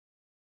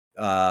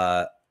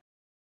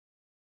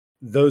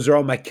 Those are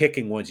all my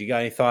kicking ones. You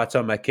got any thoughts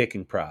on my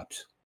kicking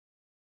props?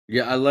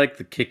 Yeah, I like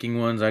the kicking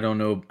ones. I don't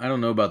know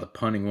about the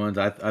punting ones.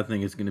 I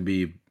think it's going to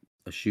be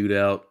a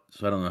shootout.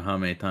 So I don't know how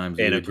many times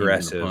And either team's gonna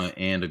aggressive. punt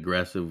and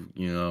aggressive.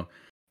 You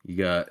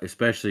got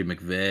especially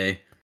McVay.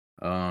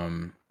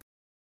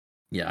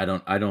 Yeah, I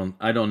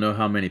don't know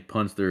how many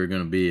punts there are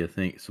going to be. I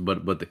think so,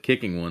 but the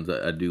kicking ones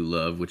I do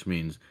love, which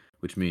means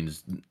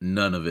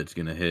none of it's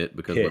going to hit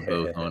because we're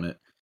both on it.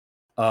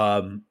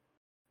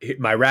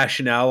 My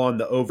rationale on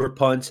the over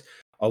punts,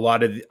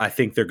 I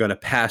think they're going to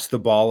pass the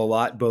ball a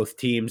lot, both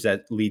teams.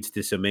 That leads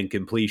to some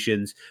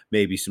incompletions,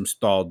 maybe some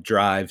stalled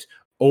drives,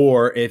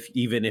 or if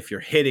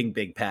you're hitting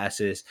big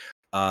passes,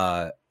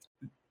 you're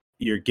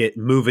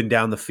moving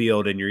down the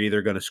field and you're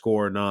either going to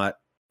score or not.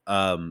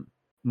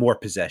 More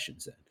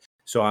possessions then.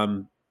 So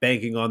I'm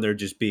banking on there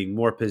just being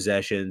more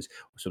possessions,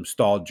 some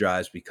stalled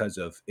drives because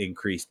of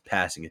increased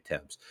passing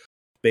attempts.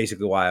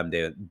 Basically why I'm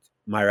doing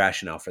my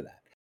rationale for that.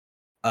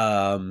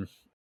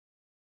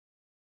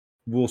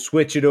 We'll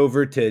switch it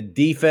over to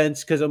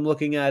defense because I'm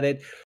looking at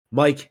it.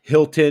 Mike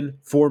Hilton,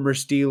 former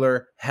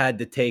Steeler, had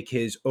to take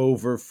his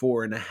over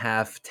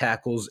 4.5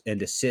 tackles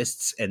and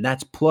assists, and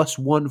that's plus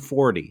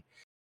 140.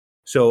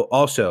 So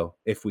also,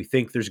 if we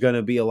think there's going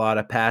to be a lot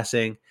of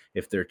passing,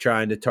 if they're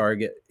trying to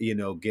target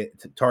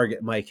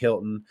Mike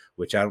Hilton,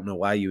 which I don't know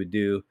why you would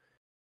do,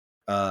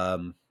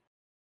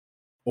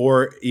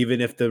 or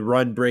even if the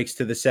run breaks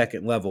to the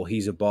second level,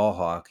 he's a ball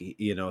hawk.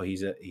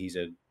 He's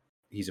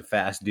a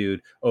fast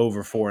dude,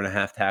 over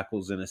 4.5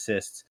 tackles and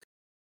assists.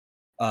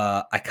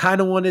 I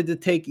kind of wanted to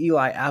take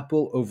Eli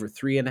Apple over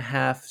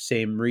 3.5.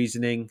 Same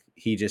reasoning.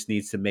 He just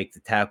needs to make the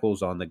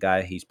tackles on the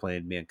guy he's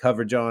playing man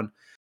coverage on.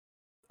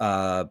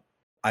 I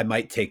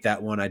might take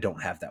that one. I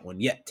don't have that one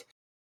yet.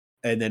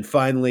 And then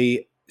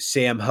finally,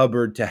 Sam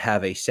Hubbard to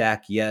have a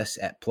sack, yes,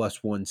 at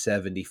plus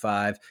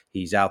 175.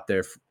 He's out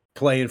there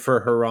playing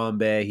for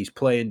Harambe. He's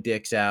playing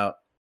dicks out.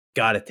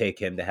 Got to take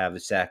him to have a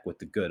sack with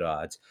the good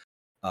odds.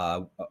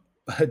 I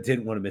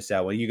didn't want to miss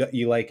that one.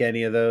 You like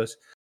any of those?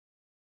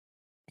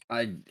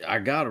 I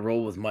got to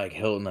roll with Mike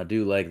Hilton. I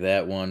do like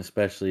that one,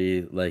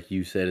 especially like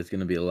you said, it's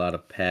going to be a lot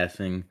of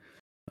passing.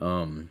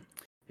 And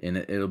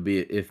it'll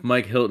be, if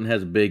Mike Hilton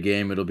has a big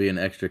game, it'll be an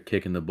extra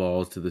kick in the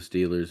balls to the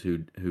Steelers who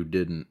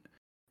didn't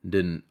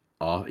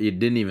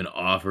even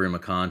offer him a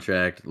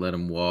contract, let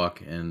him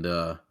walk, and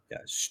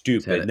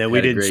stupid. And then we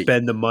didn't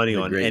spend the money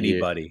on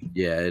anybody.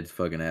 Year. Yeah, it's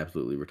fucking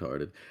absolutely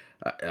retarded.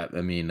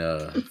 I mean,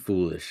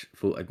 foolish.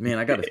 Man,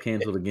 I got us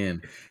canceled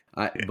again.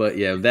 But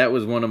yeah, that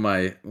was one of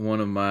my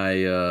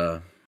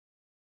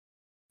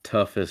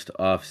toughest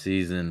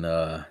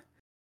off-season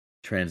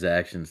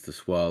transactions to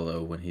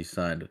swallow when he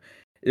signed.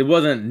 It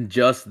wasn't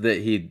just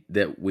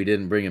that we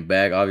didn't bring him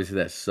back. Obviously,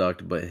 that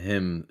sucked. But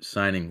him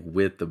signing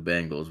with the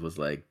Bengals was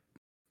like,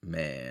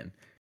 man.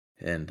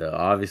 And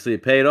obviously,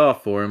 it paid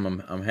off for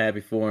him. I'm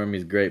happy for him.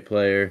 He's a great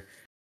player.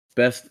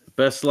 Best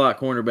slot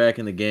cornerback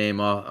in the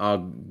game.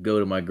 I'll go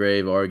to my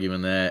grave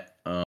arguing that.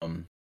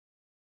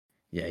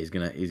 Yeah, he's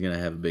gonna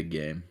have a big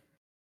game.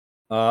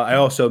 I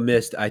also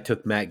I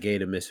took Matt Gay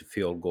to miss a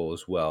field goal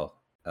as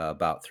well,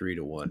 about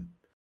 3-1.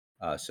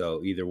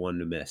 So either one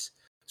to miss.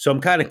 So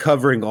I'm kind of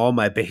covering all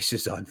my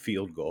bases on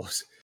field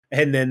goals,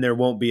 and then there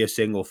won't be a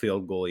single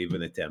field goal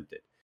even attempted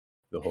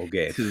the whole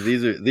game.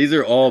 These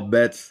are all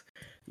bets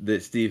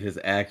that Steve has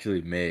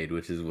actually made,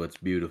 which is what's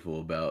beautiful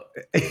about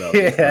this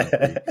country.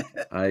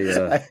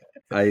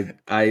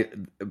 I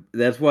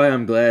that's why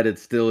I'm glad it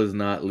still is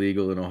not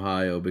legal in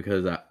Ohio,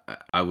 because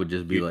I would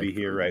just be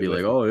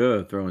oh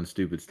yeah, throwing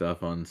stupid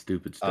stuff on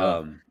stupid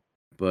stuff.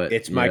 But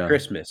it's my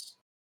Christmas.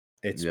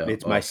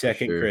 It's my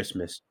second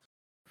Christmas.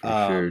 For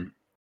sure.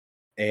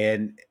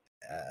 And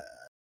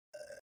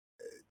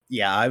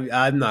yeah,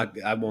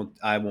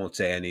 I won't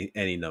say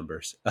any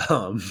numbers.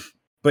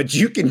 But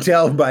you can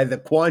tell by the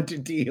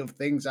quantity of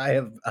things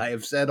I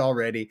have said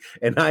already,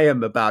 and I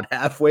am about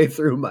halfway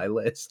through my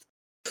list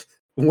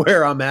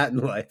where I'm at in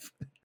life.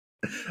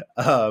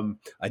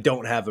 I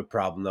don't have a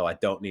problem though. I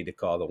don't need to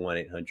call the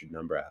 1-800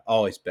 number. I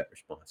always bet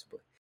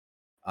responsibly.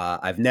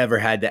 I've never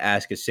had to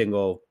ask a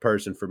single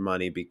person for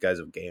money because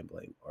of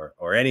gambling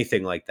or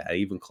anything like that.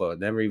 Even close,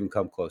 never even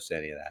come close to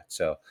any of that.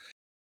 So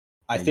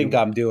I think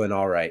I'm doing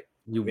all right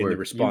You in the work hard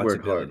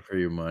responsibility. for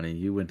your money.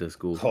 You went to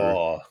school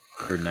Oh,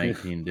 for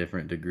 19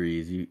 different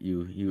degrees.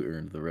 You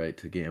earned the right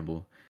to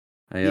gamble.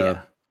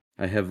 yeah.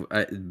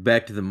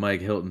 Back to the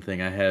Mike Hilton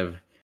thing.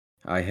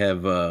 I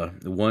have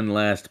one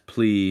last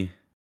plea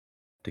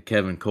to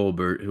Kevin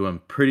Colbert, who I'm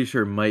pretty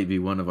sure might be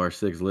one of our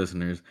 6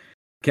 listeners.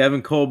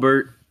 Kevin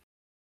Colbert,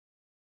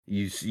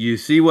 you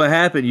see what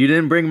happened. You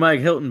didn't bring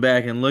Mike Hilton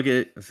back, and look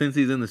at since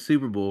he's in the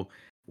Super Bowl,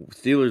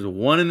 Steelers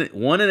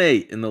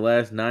 1-8 in the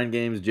last 9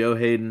 games Joe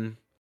Hayden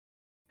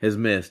has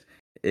missed.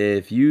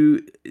 If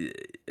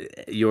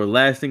your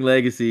lasting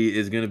legacy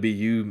is going to be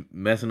you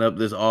messing up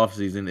this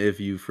offseason, if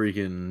you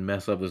freaking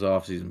mess up this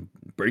offseason,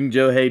 bring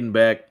Joe Hayden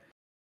back.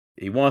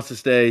 He wants to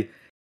stay.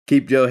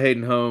 Keep Joe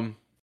Hayden home.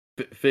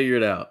 Figure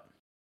it out.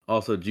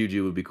 Also,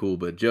 Juju would be cool,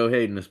 but Joe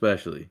Hayden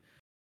especially.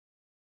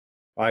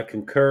 I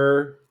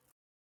concur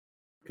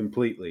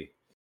completely.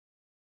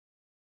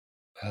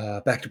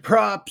 Back to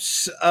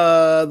props.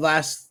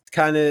 Last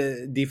kind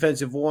of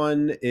defensive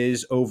one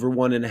is over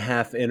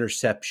 1.5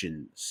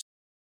 interceptions.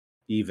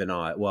 Even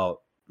on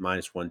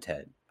minus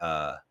 110.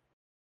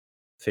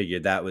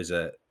 Figured that was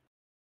a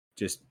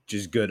just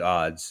good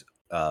odds.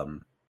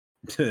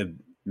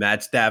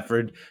 Matt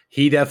Stafford,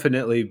 he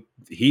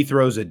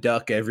throws a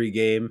duck every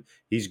game.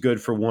 He's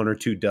good for 1 or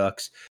 2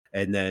 ducks,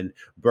 and then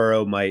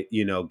Burrow might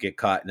get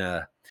caught in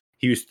a.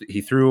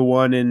 He threw a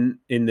one in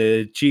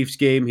the Chiefs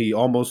game. He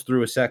almost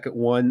threw a second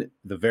one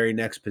the very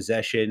next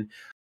possession.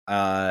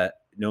 No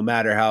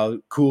matter how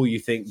cool you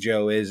think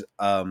Joe is,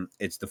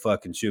 it's the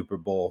fucking Super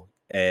Bowl,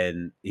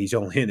 and he's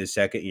only in his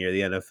second year of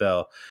the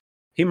NFL.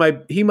 He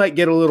might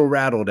get a little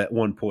rattled at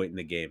one point in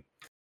the game.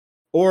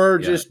 Or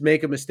just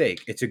make a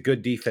mistake. It's a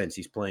good defense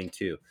he's playing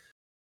too.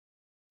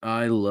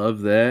 I love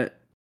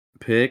that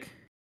pick.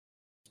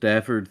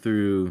 Stafford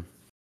threw.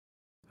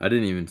 I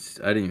didn't even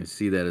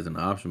see that as an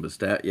option, but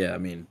I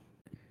mean,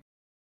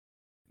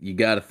 you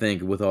got to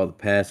think with all the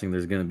passing,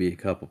 there's going to be a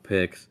couple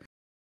picks.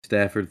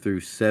 Stafford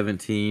threw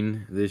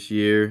 17 this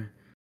year,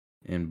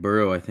 and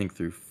Burrow I think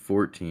threw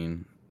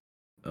 14.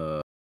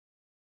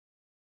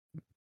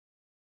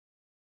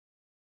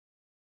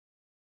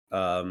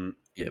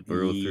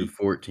 Burrow threw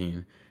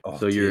 14.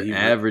 So you're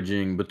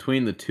averaging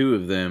between the two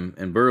of them,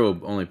 and Burrow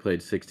only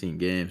played 16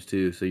 games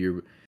too. So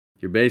you're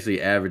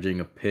basically averaging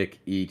a pick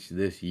each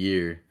this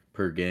year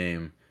per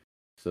game.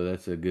 So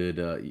that's a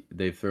good.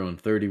 They've thrown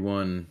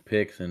 31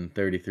 picks in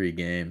 33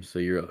 games. So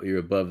you're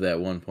above that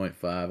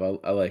 1.5.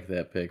 I like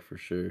that pick for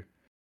sure.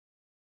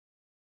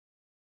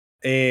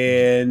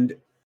 And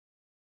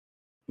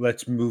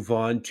let's move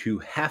on to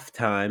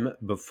halftime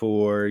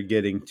before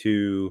getting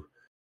to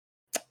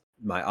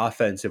my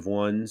offensive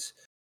ones.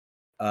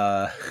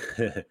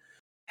 Halftime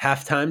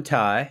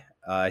tie.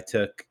 I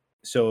took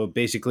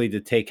basically to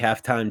take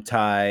halftime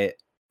tie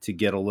to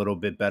get a little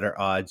bit better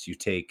odds. You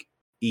take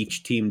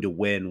each team to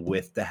win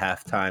with the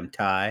halftime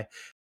tie,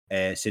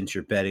 since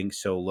you're betting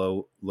so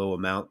low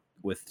amount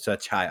with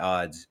such high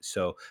odds.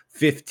 So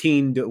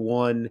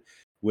 15-1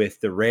 with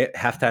the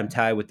halftime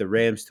tie with the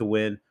Rams to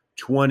win.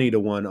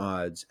 20-1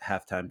 odds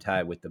halftime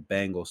tie with the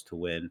Bengals to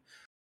win.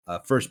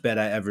 First bet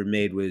I ever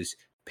made was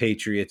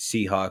Patriots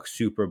Seahawks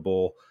Super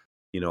Bowl.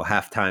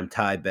 Halftime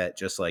tie bet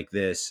just like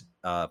this.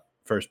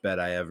 First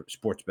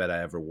sports bet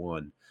I ever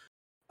won.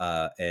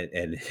 And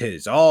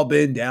it's all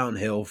been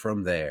downhill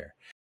from there.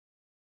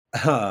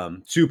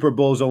 Super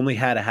Bowls only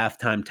had a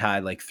halftime tie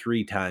like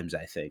 3 times,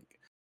 I think.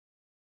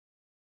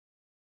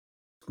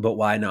 But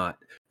why not?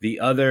 The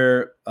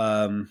other,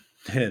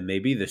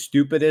 maybe the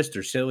stupidest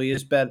or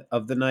silliest bet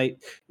of the night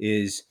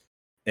is,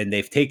 and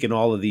they've taken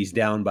all of these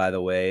down, by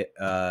the way.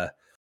 I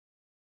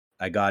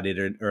got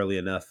it early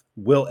enough.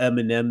 Will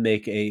Eminem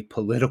make a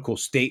political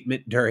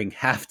statement during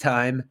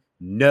halftime?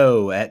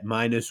 No, at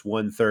minus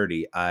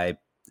 130. I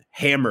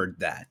hammered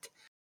that.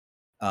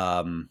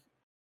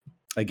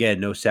 Again,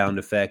 no sound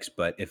effects,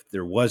 but if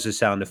there was a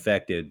sound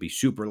effect, it would be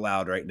super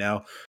loud right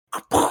now.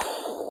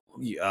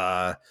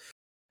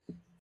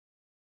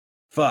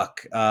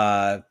 Fuck.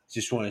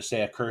 Just want to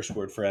say a curse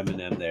word for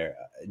Eminem there.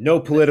 No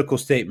political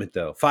statement,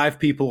 though. 5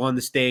 people on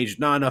the stage.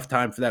 Not enough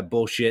time for that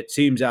bullshit.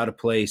 Seems out of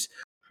place.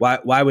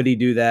 Why would he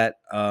do that?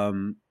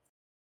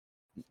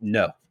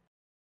 No.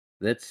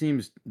 That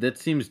seems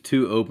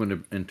too open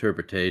to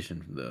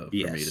interpretation, though,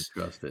 for me to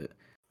trust it.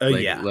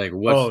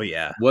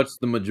 What's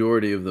the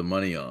majority of the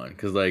money on?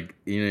 Because,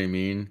 you know what I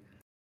mean?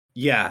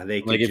 Yeah,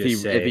 they could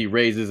if he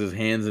raises his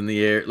hands in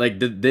the air,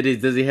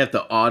 does he have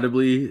to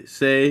audibly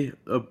say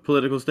a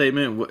political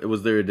statement?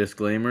 Was there a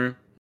disclaimer?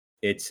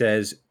 It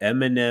says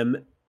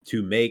Eminem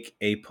to make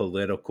a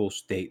political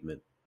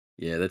statement.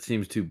 Yeah, that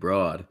seems too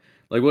broad.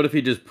 What if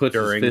he just puts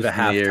during his fist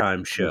the in the halftime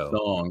air show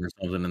song or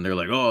something, and they're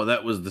like, "Oh,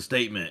 that was the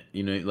statement,"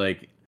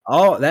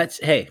 Oh, that's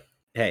hey,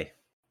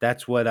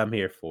 that's what I'm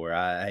here for.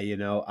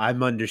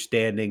 I'm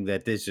understanding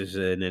that this is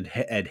an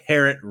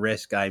inherent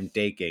risk I'm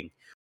taking.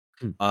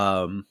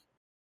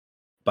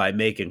 by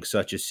making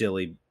such a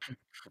silly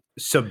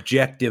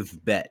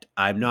subjective bet.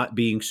 I'm not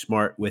being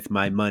smart with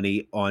my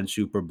money on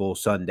Super Bowl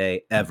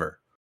Sunday ever.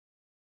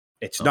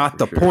 It's not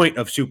the point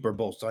of Super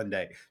Bowl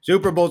Sunday.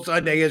 Super Bowl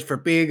Sunday is for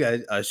being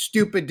a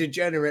stupid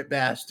degenerate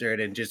bastard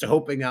and just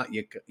hoping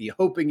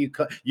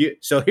you.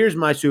 So here's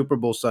my Super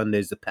Bowl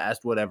Sundays, the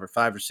past 5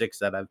 or 6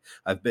 that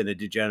I've been a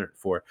degenerate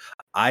for.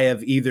 I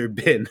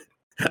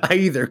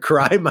either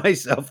cry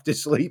myself to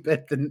sleep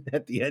at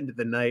the end of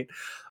the night,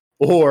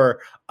 or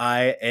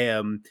I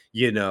am,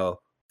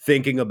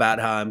 thinking about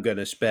how I'm going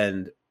to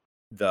spend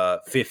the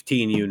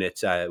 15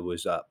 units I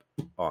was up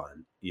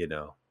on,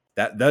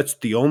 That's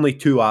the only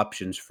 2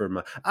 options for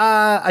my.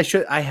 I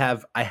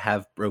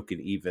have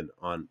broken even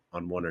on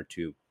 1 or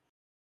 2.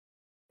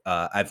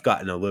 I've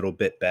gotten a little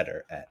bit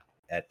better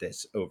at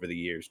this over the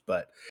years,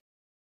 but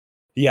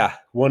yeah,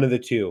 one of the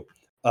 2.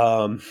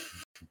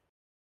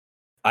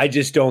 I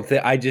just don't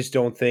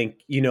think,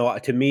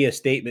 to me, a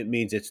statement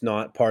means it's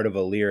not part of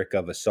a lyric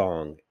of a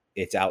song.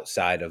 It's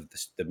outside of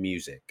the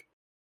music.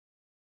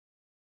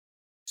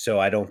 So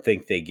I don't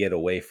think they get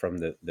away from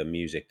the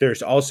music.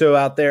 There's also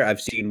out there, I've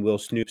seen Will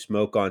Snoop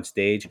smoke on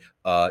stage.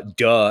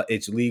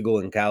 It's legal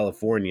in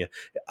California.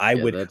 I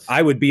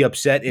would be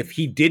upset if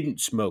he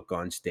didn't smoke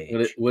on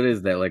stage. What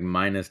is that, like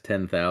minus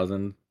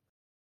 10,000?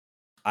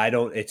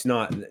 It's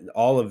not,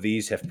 all of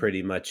these have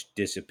pretty much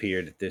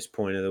disappeared at this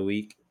point of the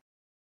week.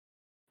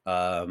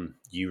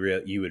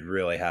 You would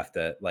really have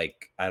to,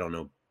 like, I don't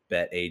know,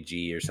 bet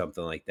AG or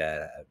something like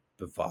that.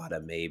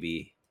 Bovada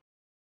maybe.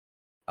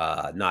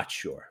 Not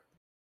sure.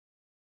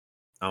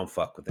 I don't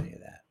fuck with any of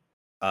that.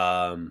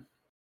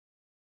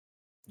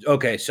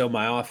 Okay, so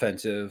my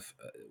offensive,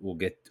 we'll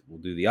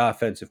do the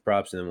offensive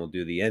props, and then we'll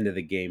do the end of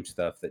the game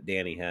stuff that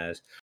Danny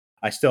has.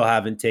 I still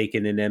haven't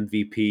taken an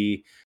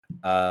MVP.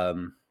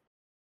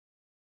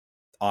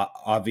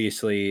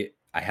 Obviously,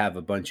 I have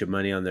a bunch of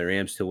money on the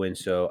Rams to win,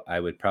 so I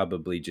would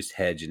probably just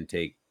hedge and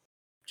take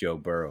Joe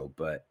Burrow,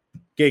 but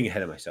getting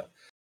ahead of myself.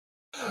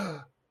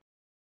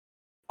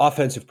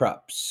 Offensive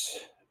props.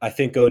 I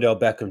think Odell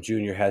Beckham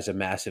Jr. has a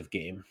massive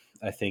game.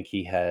 I think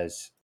he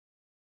has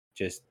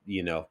just,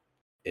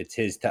 it's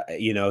his time.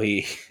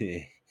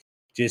 He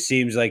just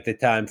seems like the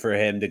time for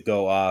him to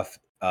go off,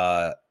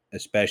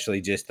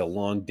 especially just the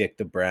long dick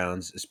to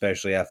Browns,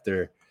 especially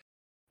after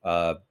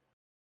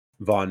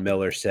Von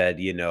Miller said,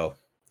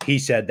 he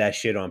said that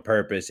shit on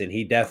purpose, and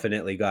he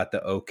definitely got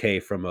the okay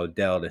from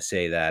Odell to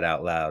say that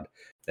out loud,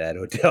 that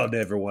Odell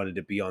never wanted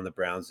to be on the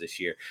Browns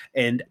this year.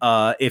 And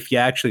if you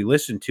actually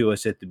listened to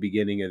us at the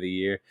beginning of the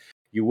year,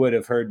 you would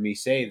have heard me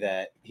say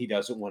that he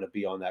doesn't want to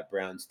be on that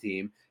Browns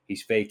team.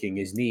 He's faking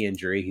his knee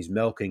injury. He's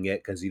milking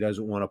it because he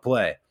doesn't want to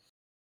play.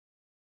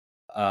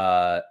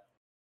 Not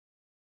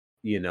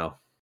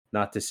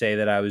to say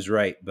that I was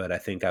right, but I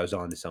think I was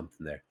on to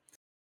something there.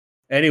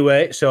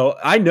 Anyway, so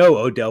I know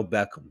Odell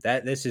Beckham.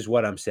 This is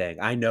what I'm saying.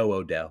 I know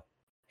Odell.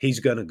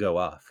 He's going to go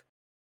off.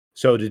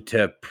 So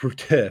to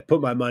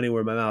put my money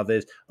where my mouth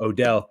is,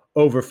 Odell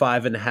over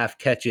 5.5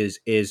 catches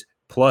is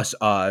plus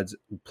odds,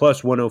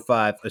 plus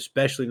 105,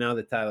 especially now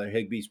that Tyler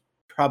Higbee's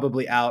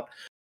probably out.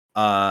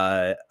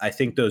 I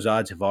think those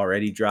odds have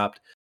already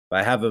dropped. But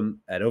I have him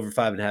at over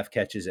 5.5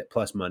 catches at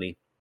plus money.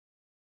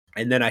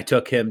 And then I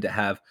took him to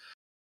have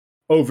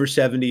over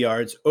 70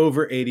 yards,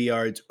 over 80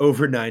 yards,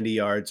 over 90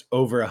 yards,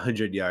 over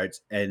 100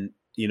 yards. And,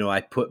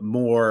 I put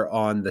more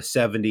on the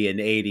 70 and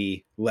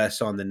 80,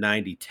 less on the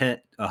 90, 10,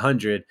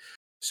 100.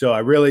 So I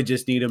really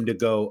just need him to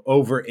go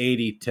over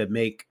 80 to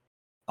make,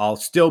 I'll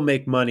still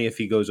make money if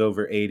he goes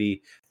over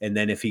 80. And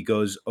then if he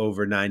goes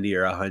over 90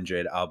 or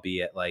 100, I'll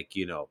be at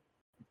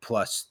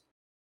plus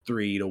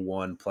 3 to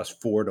 1, plus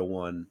 4 to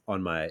 1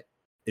 on my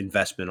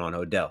investment on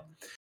Odell.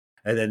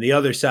 And then the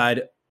other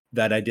side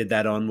that I did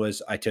that on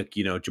was I took,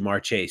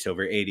 Jamar Chase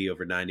over 80,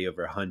 over 90,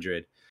 over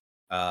 100.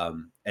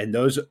 And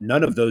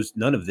none of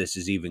this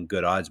is even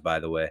good odds, by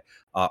the way.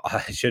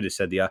 I should have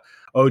said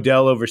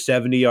Odell over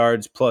 70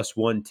 yards plus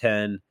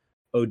 110.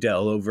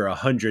 Odell over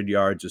 100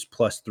 yards was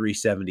plus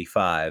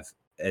 375.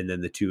 And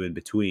then the 2 in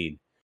between.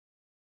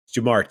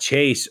 Jamar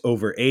Chase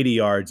over 80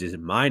 yards is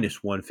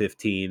minus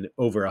 115,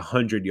 over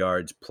 100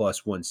 yards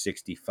plus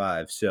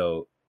 165.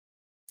 So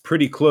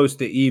pretty close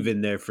to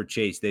even there for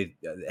Chase.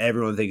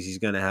 Everyone thinks he's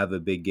going to have a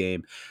big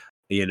game.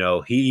 He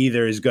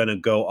either is going to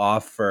go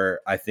off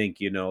for, I think,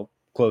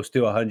 close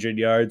to 100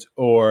 yards,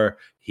 or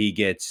he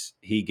gets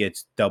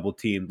double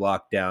teamed,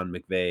 locked down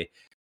McVay,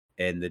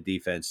 and the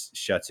defense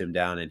shuts him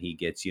down, and he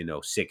gets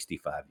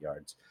 65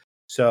 yards.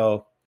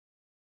 So,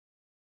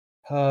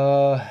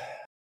 I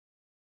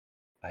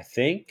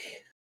think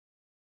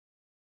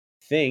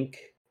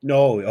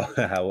no.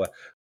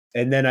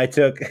 And then I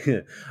took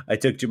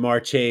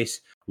Jamar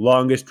Chase,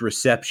 longest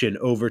reception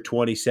over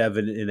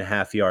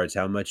 27.5 yards.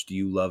 How much do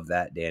you love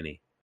that,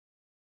 Danny?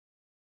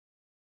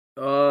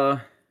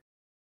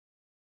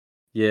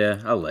 Yeah,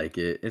 I like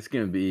it. It's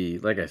going to be,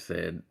 like I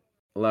said,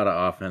 a lot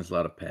of offense, a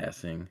lot of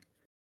passing.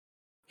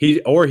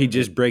 He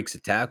just breaks a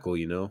tackle,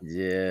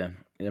 Yeah.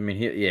 I mean,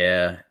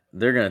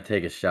 they're going to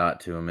take a shot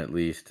to him at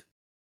least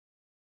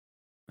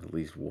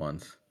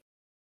once.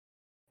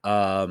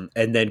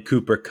 And then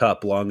Cooper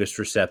Kupp, longest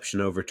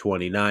reception over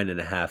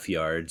 29.5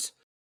 yards.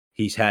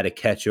 He's had a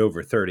catch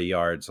over 30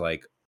 yards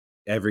like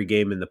every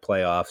game in the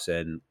playoffs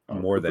and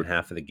more than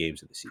half of the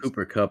games of the season.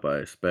 Cooper Kupp I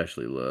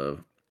especially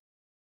love.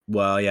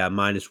 Well, yeah,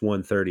 minus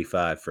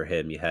 135 for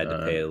him. You had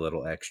to pay a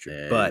little extra.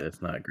 Yeah, but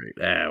that's not great.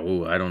 I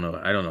don't know.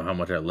 I don't know how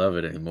much I love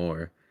it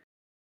anymore.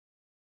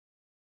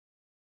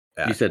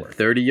 You said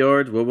 30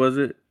 yards? What was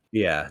it?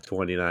 Yeah,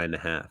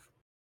 29.5.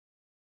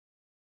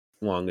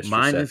 Longest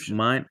Minus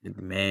reception.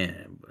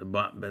 man,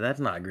 but that's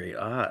not great.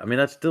 I mean,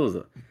 that still is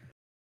a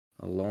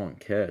long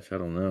catch. I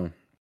don't know.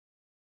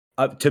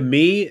 To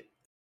me,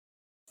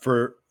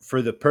 for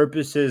the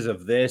purposes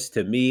of this,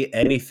 to me,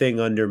 anything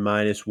under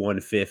minus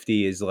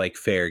 150 is like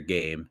fair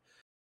game.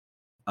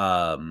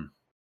 But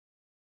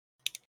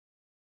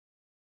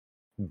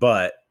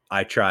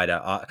I try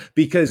to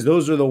because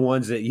those are the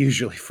ones that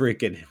usually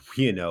freaking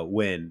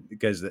win,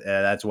 because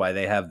that's why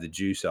they have the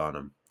juice on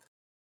them.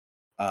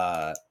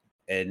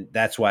 And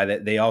that's why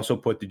they also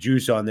put the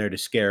juice on there to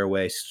scare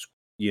away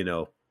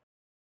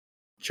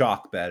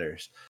chalk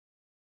bettors.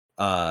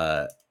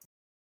 But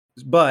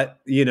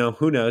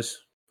who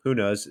knows? Who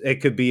knows?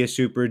 It could be a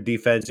super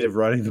defensive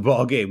running the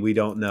ball game. We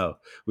don't know.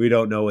 We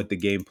don't know what the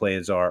game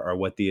plans are or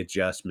what the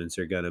adjustments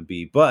are going to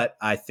be. But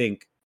I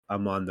think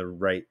I'm on the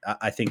right.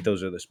 I think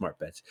those are the smart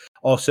bets.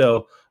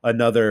 Also,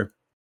 another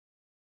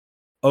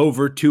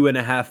over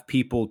 2.5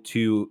 people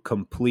to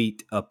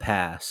complete a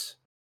pass.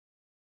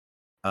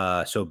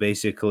 So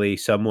basically,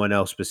 someone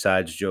else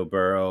besides Joe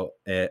Burrow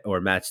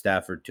or Matt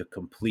Stafford to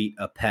complete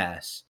a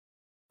pass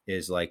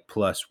is like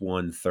plus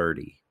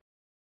 130.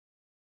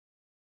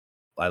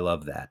 I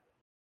love that.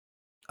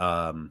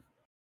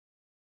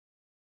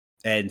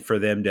 And for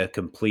them to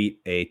complete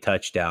a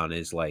touchdown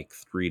is like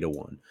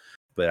 3-1,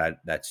 but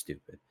that's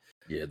stupid.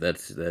 Yeah,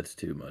 that's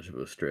too much of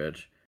a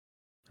stretch.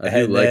 I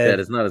do like that.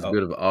 It's not as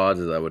good of odds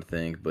as I would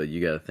think, but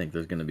you got to think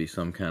there's going to be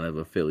some kind of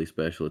a Philly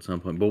special at some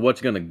point. But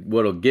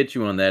what'll get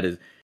you on that is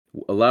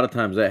a lot of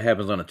times that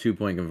happens on a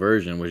 2-point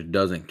conversion, which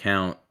doesn't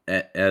count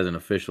as an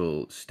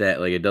official stat.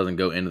 Like it doesn't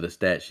go into the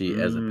stat sheet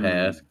as a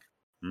pass.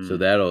 So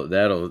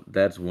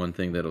that's one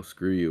thing that'll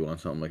screw you on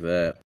something like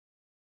that.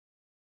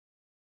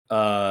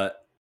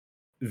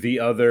 The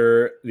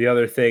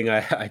other thing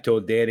I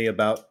told Danny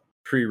about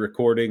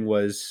pre-recording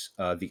was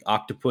the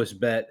octopus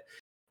bet.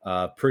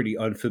 Pretty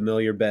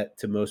unfamiliar bet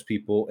to most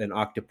people. An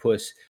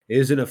octopus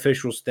is an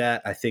official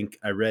stat. I think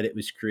I read it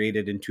was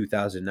created in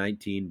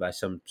 2019 by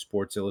some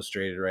Sports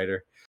Illustrated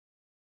writer.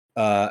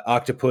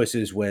 Octopus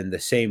is when the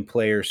same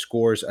player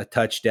scores a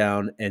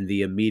touchdown and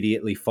the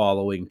immediately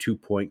following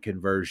 2-point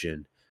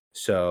conversion.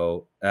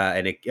 So,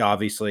 and it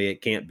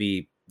can't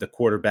be the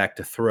quarterback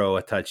to throw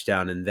a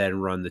touchdown and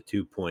then run the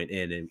 2-point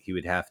in, and he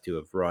would have to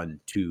have run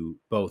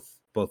both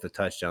a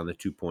touchdown, the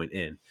 2-point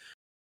in.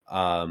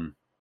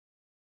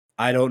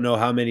 I don't know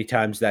how many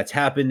times that's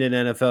happened in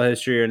NFL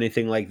history or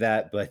anything like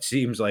that, but it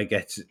seems like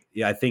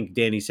I think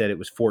Danny said it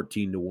was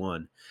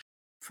 14-1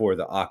 for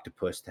the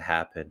octopus to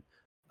happen.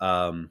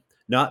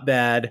 Not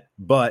bad,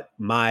 but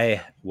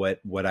my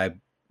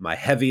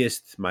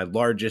heaviest, my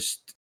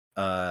largest,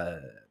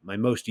 my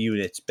most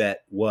units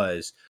bet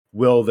was,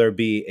 will there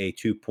be a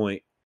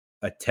 2-point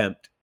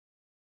attempt?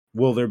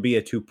 Will there be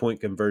a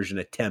 2-point conversion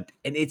attempt?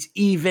 And it's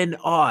even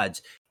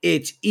odds.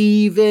 It's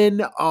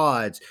even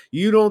odds.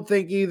 You don't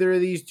think either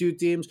of these two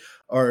teams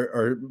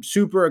are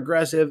super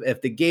aggressive? If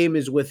the game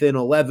is within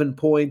 11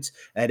 points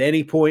at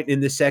any point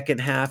in the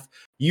second half,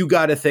 you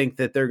got to think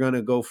that they're going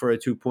to go for a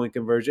 2-point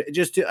conversion.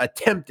 Just to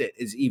attempt it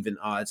is even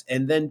odds.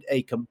 And then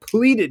a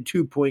completed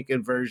 2-point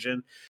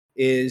conversion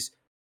is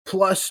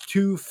plus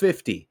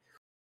 250.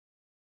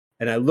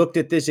 And I looked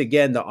at this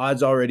again. The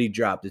odds already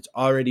dropped. It's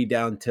already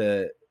down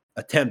to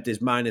attempt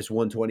is minus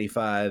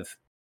 125.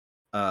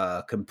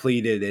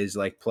 Completed is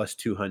like plus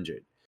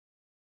 200.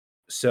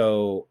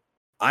 So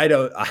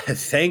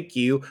thank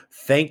you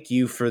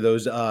for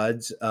those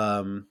odds,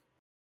 FanDuel.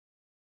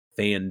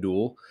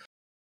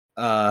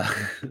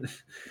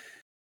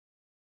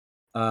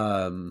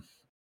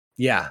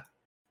 Yeah.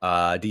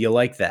 Do you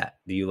like that?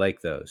 Do you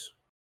like those?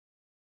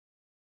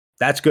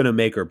 That's gonna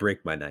make or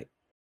break my night.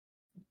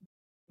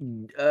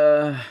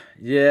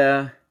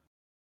 Yeah.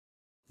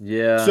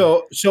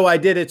 So I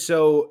did it.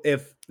 So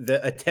if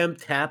the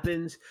attempt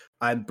happens,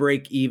 I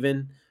break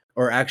even,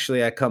 or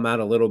actually I come out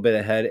a little bit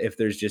ahead if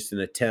there's just an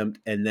attempt,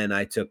 and then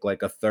I took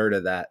like a third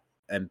of that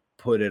and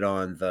put it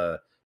on the,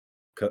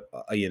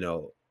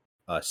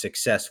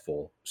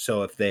 successful.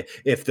 So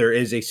if there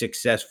is a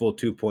successful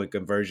 2-point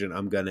conversion,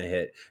 I'm gonna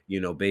hit,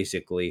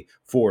 basically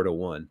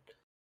 4-1.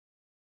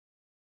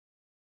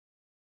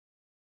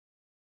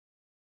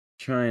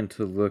 Trying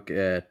to look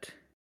at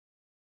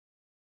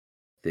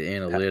the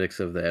analytics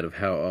of that, of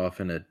how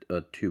often a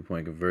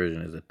 2-point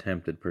conversion is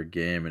attempted per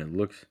game, and it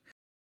looks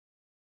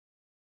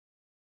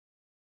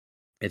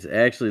it's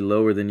actually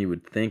lower than you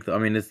would think. I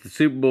mean, it's the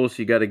Super Bowl,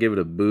 so you got to give it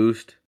a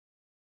boost,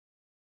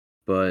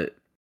 but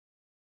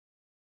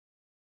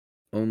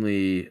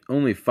only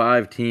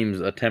 5 teams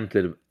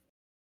attempted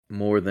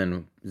more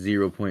than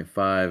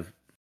 0.5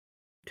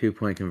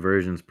 2-point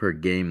conversions per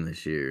game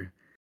this year.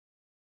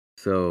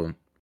 So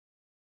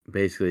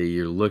basically,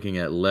 you're looking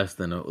at less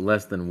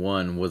than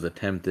one was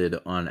attempted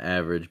on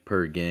average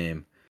per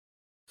game.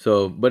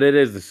 So, but it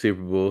is the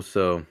Super Bowl,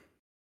 so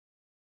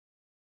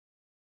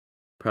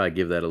probably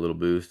give that a little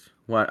boost.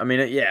 Why? I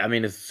mean, yeah, I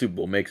mean it's the Super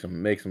Bowl. Make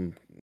some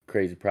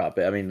crazy prop.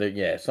 I mean,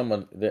 yeah,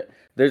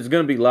 there's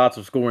going to be lots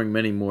of scoring,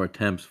 many more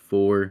attempts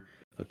for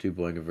a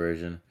 2-point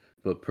conversion.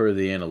 But per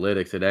the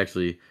analytics,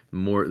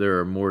 there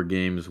are more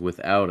games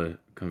without a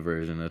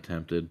conversion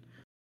attempted.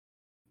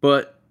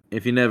 But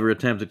if you never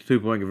attempt a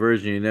 2-point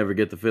conversion, you never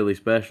get the Philly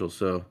special.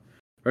 So,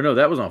 or no,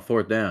 that was on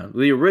fourth down.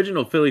 The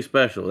original Philly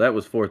special, that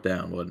was fourth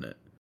down, wasn't it?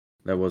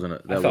 That wasn't a.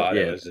 I That was thought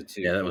it yeah, was a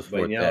yeah. That two, was but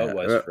fourth it down.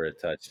 was for a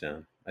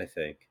touchdown. I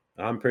think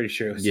I'm pretty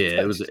sure it was a Yeah,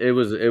 touchdown. it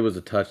was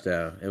a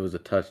touchdown. It was a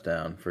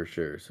touchdown for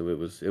sure. So it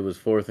was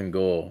fourth and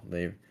goal.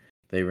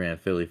 They ran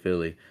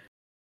Philly.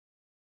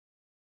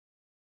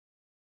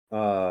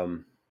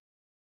 Um,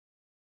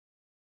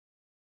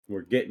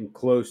 we're getting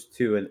close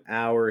to an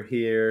hour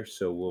here,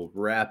 so we'll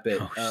wrap it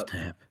Oh up.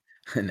 snap!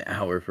 An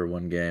hour for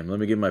one game. Let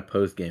me give my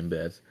post game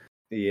bets.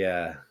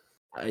 Yeah.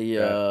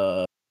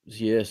 Yeah.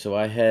 So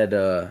I had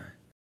a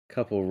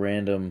couple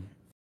random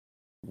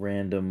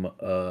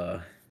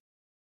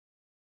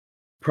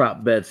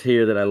prop bets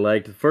here that I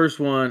liked. The first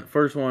one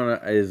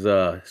is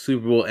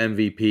Super Bowl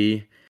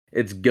MVP.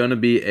 It's gonna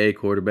be a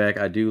quarterback.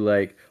 I do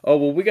like. Oh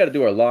well, we got to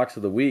do our locks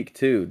of the week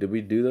too. Did we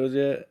do those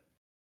yet?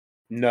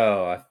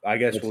 No, I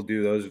guess Let's- we'll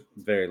do those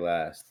very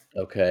last.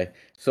 Okay.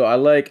 So I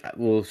like.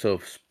 Well, so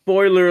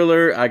spoiler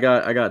alert. I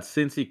got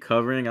Cincy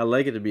covering. I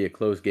like it to be a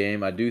close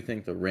game. I do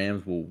think the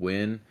Rams will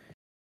win.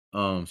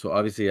 So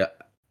obviously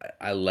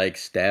I like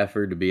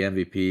Stafford to be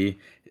MVP.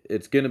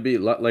 It's going to be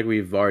like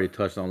we've already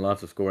touched on,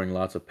 lots of scoring,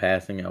 lots of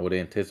passing. I would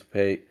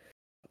anticipate.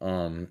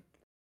 Um,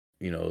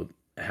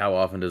 how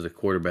often does a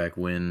quarterback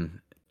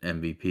win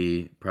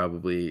MVP?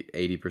 Probably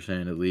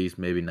 80% at least,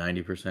 maybe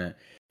 90%.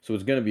 So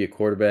it's going to be a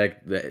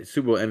quarterback. The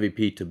Super Bowl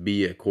MVP to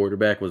be a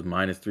quarterback was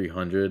minus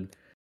 300.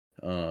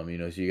 So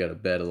you got to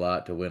bet a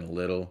lot to win a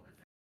little.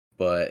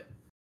 But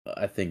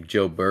I think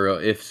Joe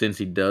Burrow, since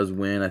he does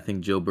win, I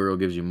think Joe Burrow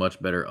gives you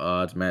much better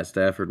odds. Matt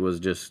Stafford was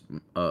just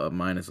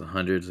minus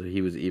 100, so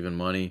he was even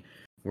money,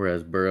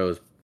 whereas Burrow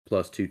is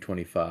plus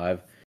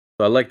 225.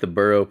 So I like the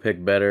Burrow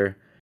pick better.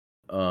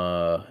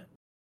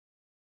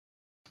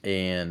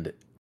 And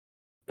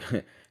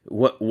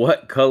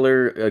what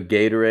color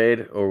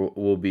Gatorade or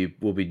will be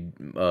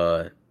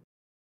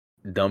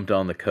dumped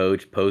on the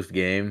coach post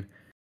game?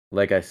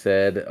 Like I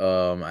said,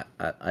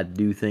 I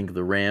do think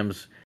the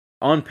Rams,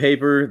 on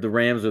paper, the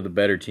Rams are the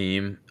better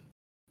team.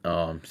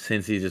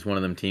 Since he's just one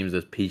of them teams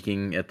that's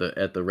peaking at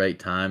the right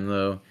time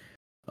though.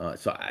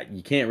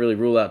 You can't really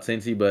rule out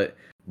Cincy, but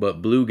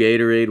blue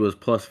Gatorade was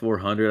plus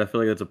 400. I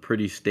feel like that's a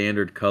pretty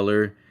standard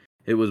color.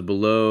 It was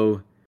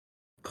below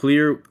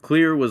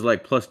clear was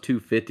like plus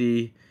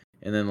 250,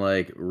 and then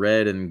like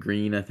red and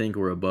green I think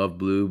were above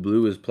blue.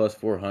 Blue is plus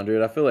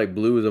 400. I feel like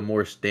blue is a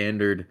more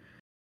standard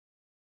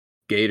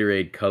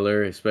Gatorade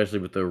color, especially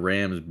with the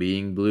Rams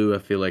being blue. I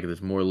feel like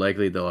it's more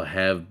likely they'll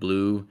have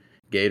blue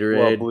Gatorade.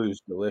 Well,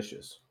 blue's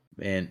delicious.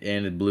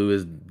 And blue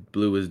is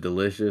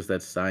delicious.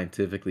 That's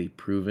scientifically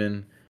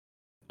proven.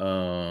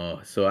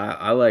 So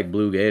I like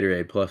blue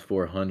Gatorade plus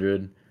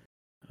 400.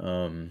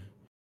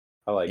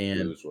 I like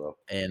blue as well.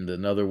 And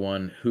another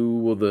one, who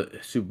will the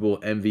Super Bowl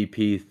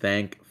MVP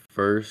thank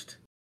first?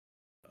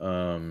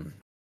 Like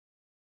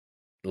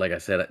I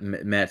said,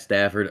 Matt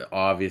Stafford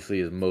obviously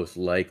is most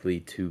likely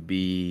to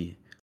be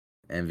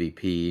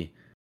MVP,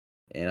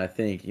 and I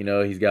think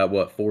he's got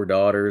what, 4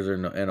 daughters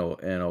and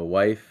a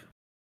wife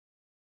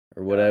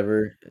or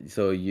whatever.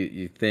 So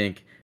you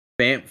think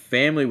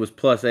family was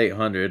plus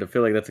 800. I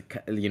feel like that's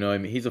I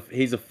mean he's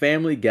a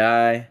family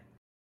guy.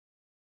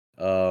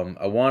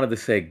 I wanted to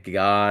say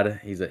God.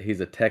 He's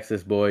a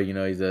Texas boy.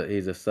 He's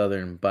a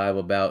Southern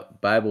Bible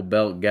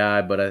Belt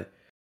guy. But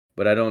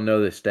I don't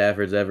know that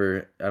Stafford's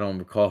ever. I don't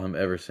recall him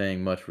ever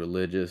saying much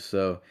religious.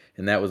 So,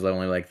 and that was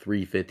only like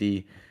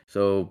 350.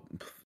 So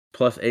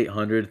plus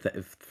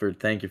 800 for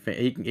thank your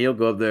family. He'll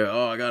go up there.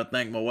 Oh, I gotta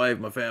thank my wife,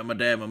 my family, my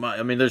dad, my mom.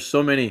 I mean, there's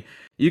so many.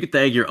 You could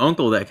thank your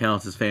uncle, that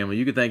counts as family.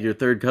 You could thank your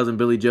third cousin,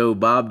 Billy Joe,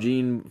 Bob,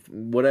 Gene,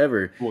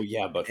 whatever. Well,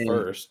 yeah, but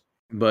first.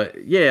 But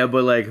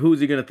like, who's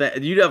he gonna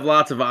thank? You'd have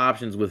lots of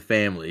options with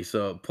family.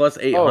 So plus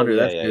 800.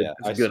 That's good. Yeah.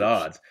 That's good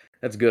odds.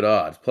 That's good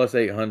odds. Plus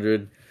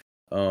 800.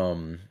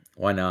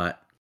 Why not?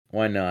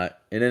 And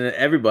then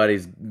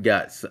everybody's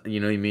got, what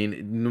I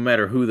mean? No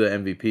matter who the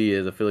MVP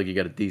is, I feel like you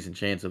got a decent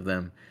chance of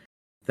them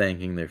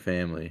thanking their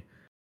family.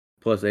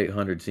 Plus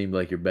 800 seemed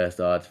like your best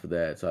odds for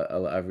that. So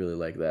I really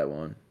like that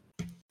one.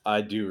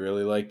 I do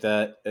really like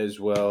that as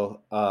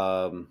well.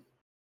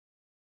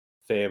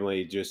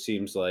 Family just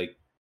seems like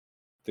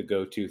the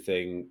go-to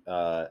thing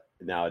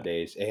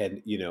nowadays,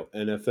 and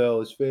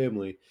NFL is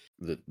family.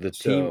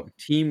 The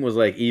team was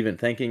like even,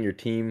 thanking your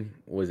team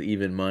was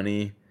even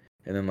money,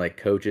 and then like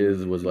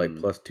coaches was like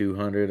plus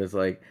 200. It's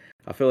like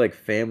I feel like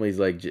family's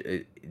like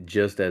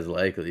just as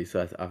likely.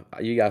 So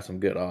you got some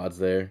good odds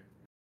there.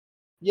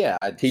 Yeah,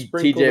 I'd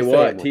sprinkle TJ the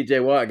Watt. family.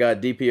 TJ Watt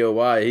got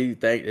DPOY. He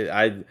thanked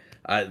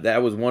I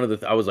that was one of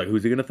the. I was like,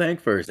 who's he gonna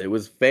thank first? It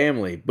was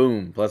family.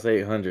 Boom, plus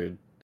 800.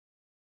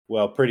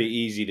 Well, pretty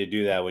easy to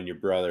do that when your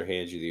brother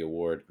hands you the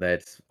award.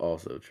 That's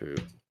also true.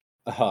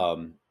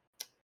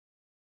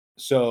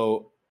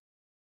 So,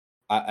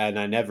 I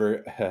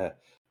never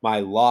my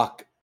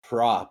lock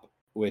prop,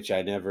 which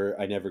I never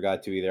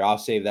got to either. I'll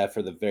save that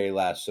for the very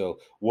last. So,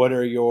 what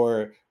are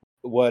your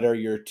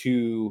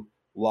two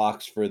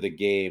locks for the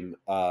game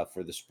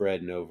for the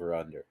spread and over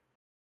under?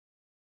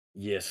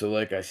 Yeah, so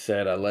like I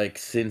said, I like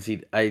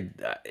Cincy.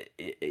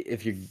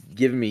 If you're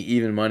giving me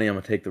even money, I'm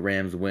gonna take the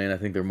Rams win. I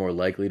think they're more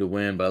likely to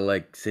win, but I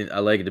like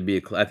it to be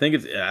a. I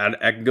think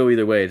I can go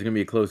either way. It's gonna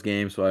be a close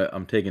game, so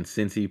I'm taking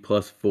Cincy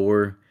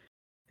 +4,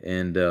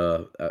 and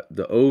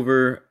the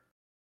over.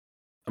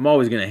 I'm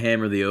always gonna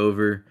hammer the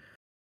over.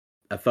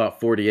 I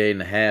thought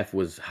 48.5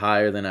 was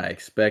higher than I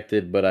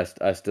expected, but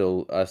I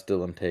still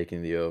am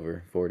taking the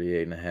over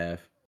 48.5.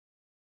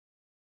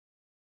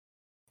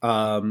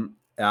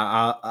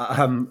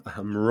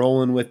 I'm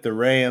rolling with the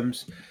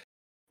Rams.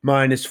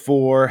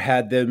 -4,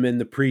 had them in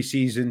the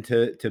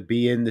preseason to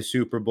be in the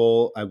Super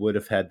Bowl. I would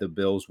have had the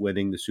Bills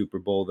winning the Super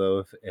Bowl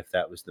though if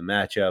that was the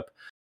matchup.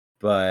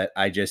 But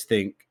I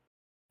think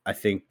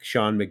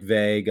Sean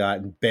McVay got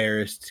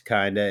embarrassed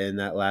kind of in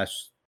that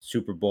last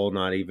Super Bowl,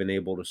 not even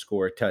able to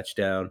score a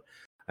touchdown.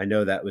 I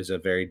know that was a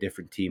very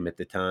different team at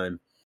the time.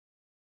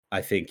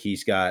 I think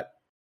he's got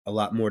a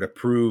lot more to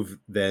prove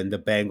than the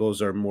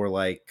Bengals are more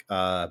like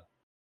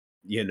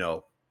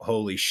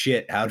holy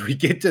shit, how do we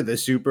get to the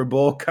Super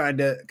Bowl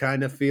kind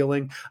of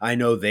feeling. I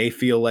know they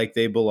feel like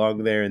they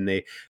belong there and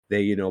they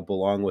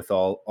belong with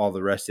all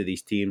the rest of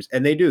these teams,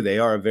 and they do. They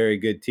are a very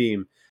good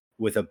team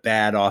with a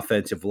bad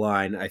offensive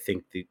line. I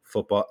think the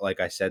football, like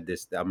I said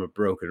this, I'm a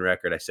broken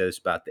record. I said this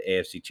about the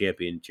AFC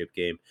Championship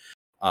game.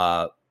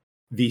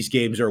 These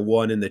games are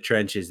won in the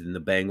trenches, and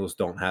the Bengals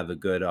don't have a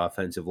good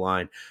offensive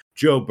line.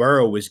 Joe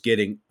Burrow was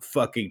getting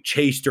fucking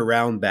chased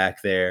around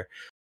back there.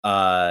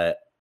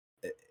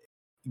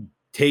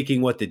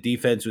 Taking what the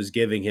defense was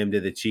giving him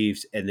to the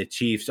Chiefs, and the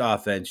Chiefs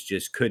offense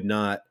just could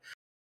not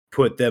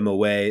put them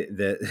away.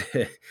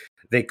 That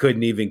they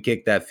couldn't even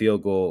kick that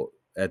field goal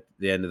at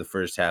the end of the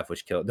first half,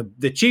 which killed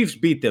the Chiefs.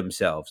 Beat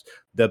themselves.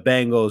 The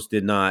Bengals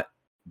did not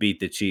beat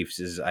the Chiefs,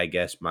 is I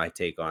guess my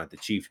take on it. The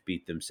Chiefs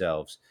beat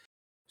themselves.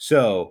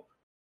 So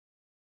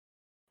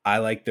I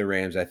like the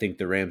Rams. I think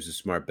the Rams is a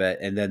smart bet.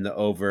 And then the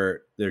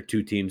over, they're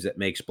two teams that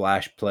make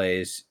splash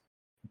plays,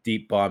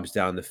 deep bombs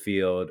down the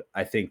field.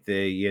 I think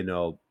they,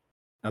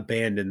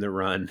 abandon the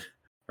run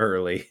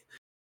early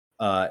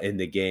in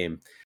the game.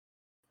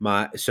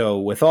 So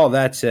with all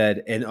that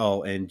said,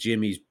 and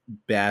Jimmy's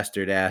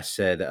bastard ass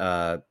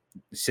said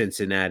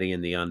Cincinnati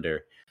in the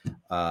under.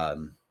 But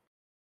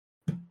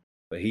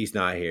he's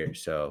not here,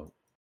 so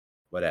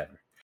whatever.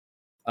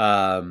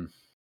 The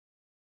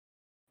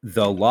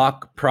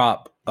lock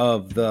prop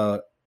of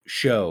the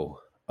show,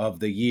 of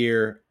the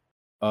year,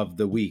 of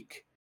the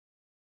week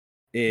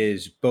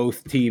is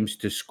both teams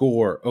to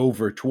score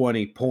over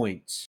 20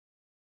 points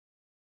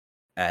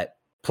at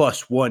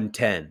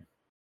 +110.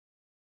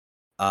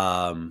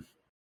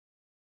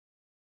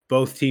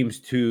 Both teams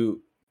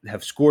to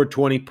have scored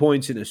 20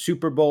 points in a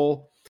Super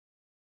Bowl.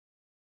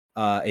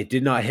 It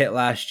did not hit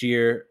last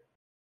year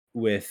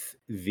with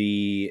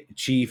the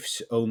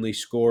Chiefs only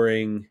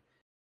scoring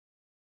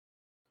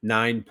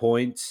 9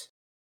 points.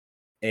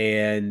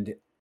 And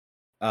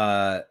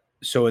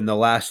so in the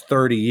last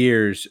 30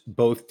 years,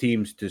 both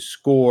teams to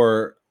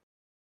score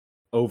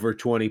over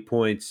 20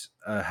 points.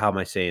 How am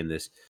I saying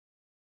this?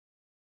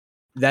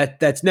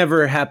 That's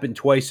never happened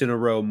twice in a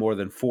row, more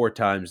than 4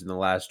 times in the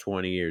last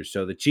 20 years.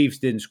 So the Chiefs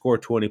didn't score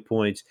 20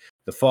 points.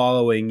 The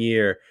following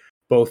year,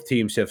 both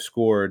teams have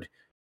scored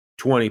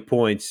 20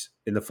 points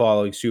in the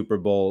following Super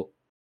Bowl,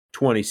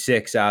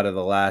 26 out of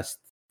the last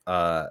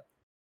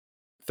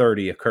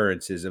 30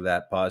 occurrences of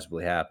that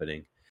possibly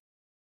happening.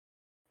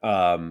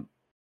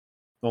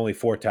 Only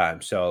 4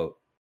 times. So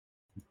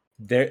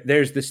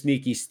there's the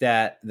sneaky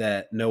stat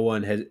that no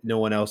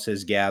one else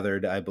has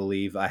gathered. I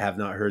believe I have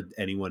not heard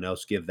anyone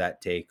else give that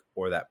take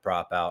or that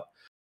prop out.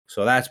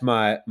 So that's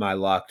my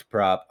locked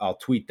prop. I'll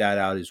tweet that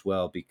out as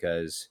well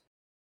because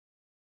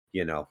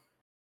we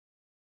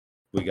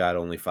got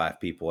only 5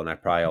 people, and I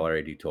probably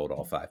already told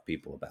all 5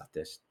 people about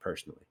this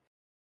personally.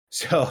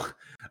 So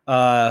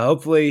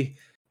hopefully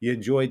you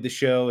enjoyed the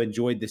show,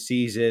 enjoyed the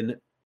season.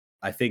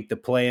 I think the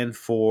plan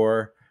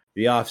for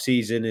the off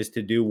season is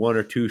to do 1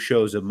 or 2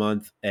 shows a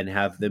month and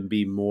have them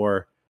be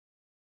more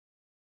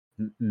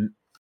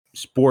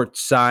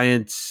sports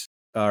science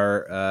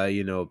or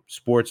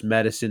sports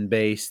medicine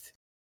based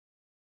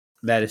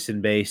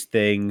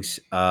things.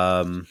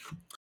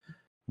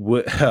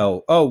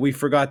 We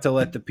forgot to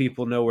let the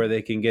people know where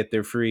they can get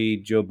their free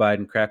Joe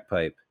Biden crack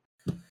pipe.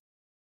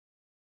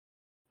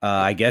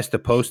 I guess the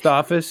post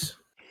office.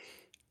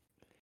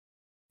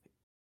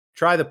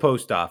 Try the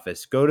post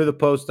office. Go to the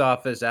post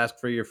office, ask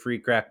for your free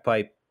crack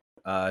pipe,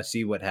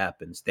 see what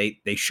happens.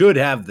 They should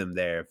have them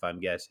there, if I'm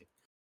guessing.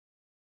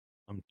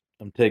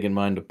 I'm taking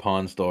mine to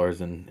Pawn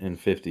Stars in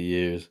 50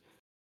 years.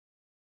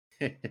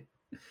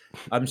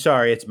 I'm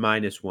sorry, it's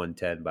minus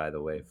 110, by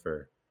the way,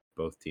 for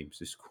both teams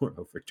to score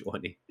over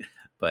 20.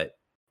 But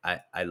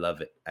I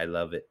love it. I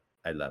love it.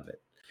 I love it.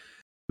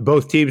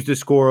 Both teams to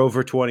score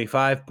over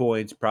 25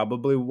 points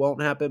probably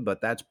won't happen,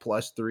 but that's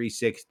plus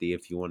 360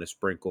 if you want to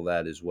sprinkle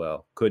that as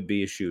well. Could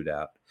be a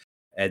shootout.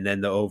 And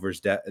then the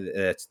overs,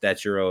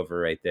 that's your over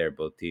right there,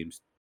 both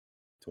teams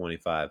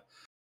 25.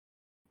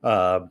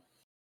 All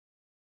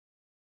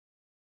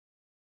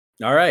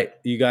right.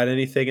 You got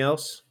anything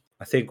else?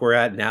 I think we're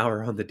at an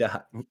hour on the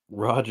dot.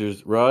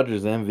 Rodgers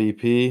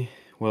MVP,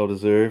 well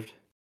deserved.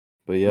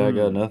 But yeah, I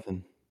got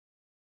nothing.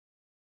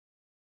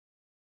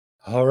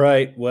 All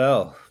right.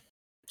 Well,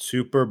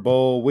 Super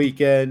Bowl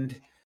weekend.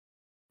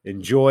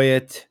 Enjoy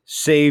it.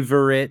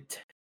 Savor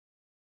it.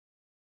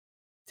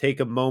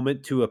 Take a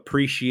moment to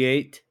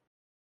appreciate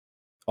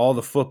all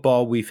the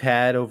football we've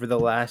had over the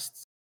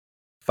last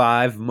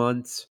 5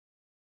 months.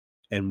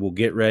 And we'll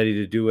get ready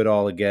to do it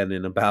all again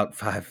in about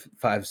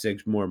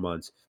 6 more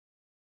months.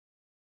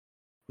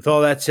 With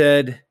all that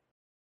said,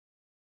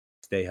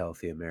 stay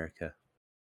healthy, America.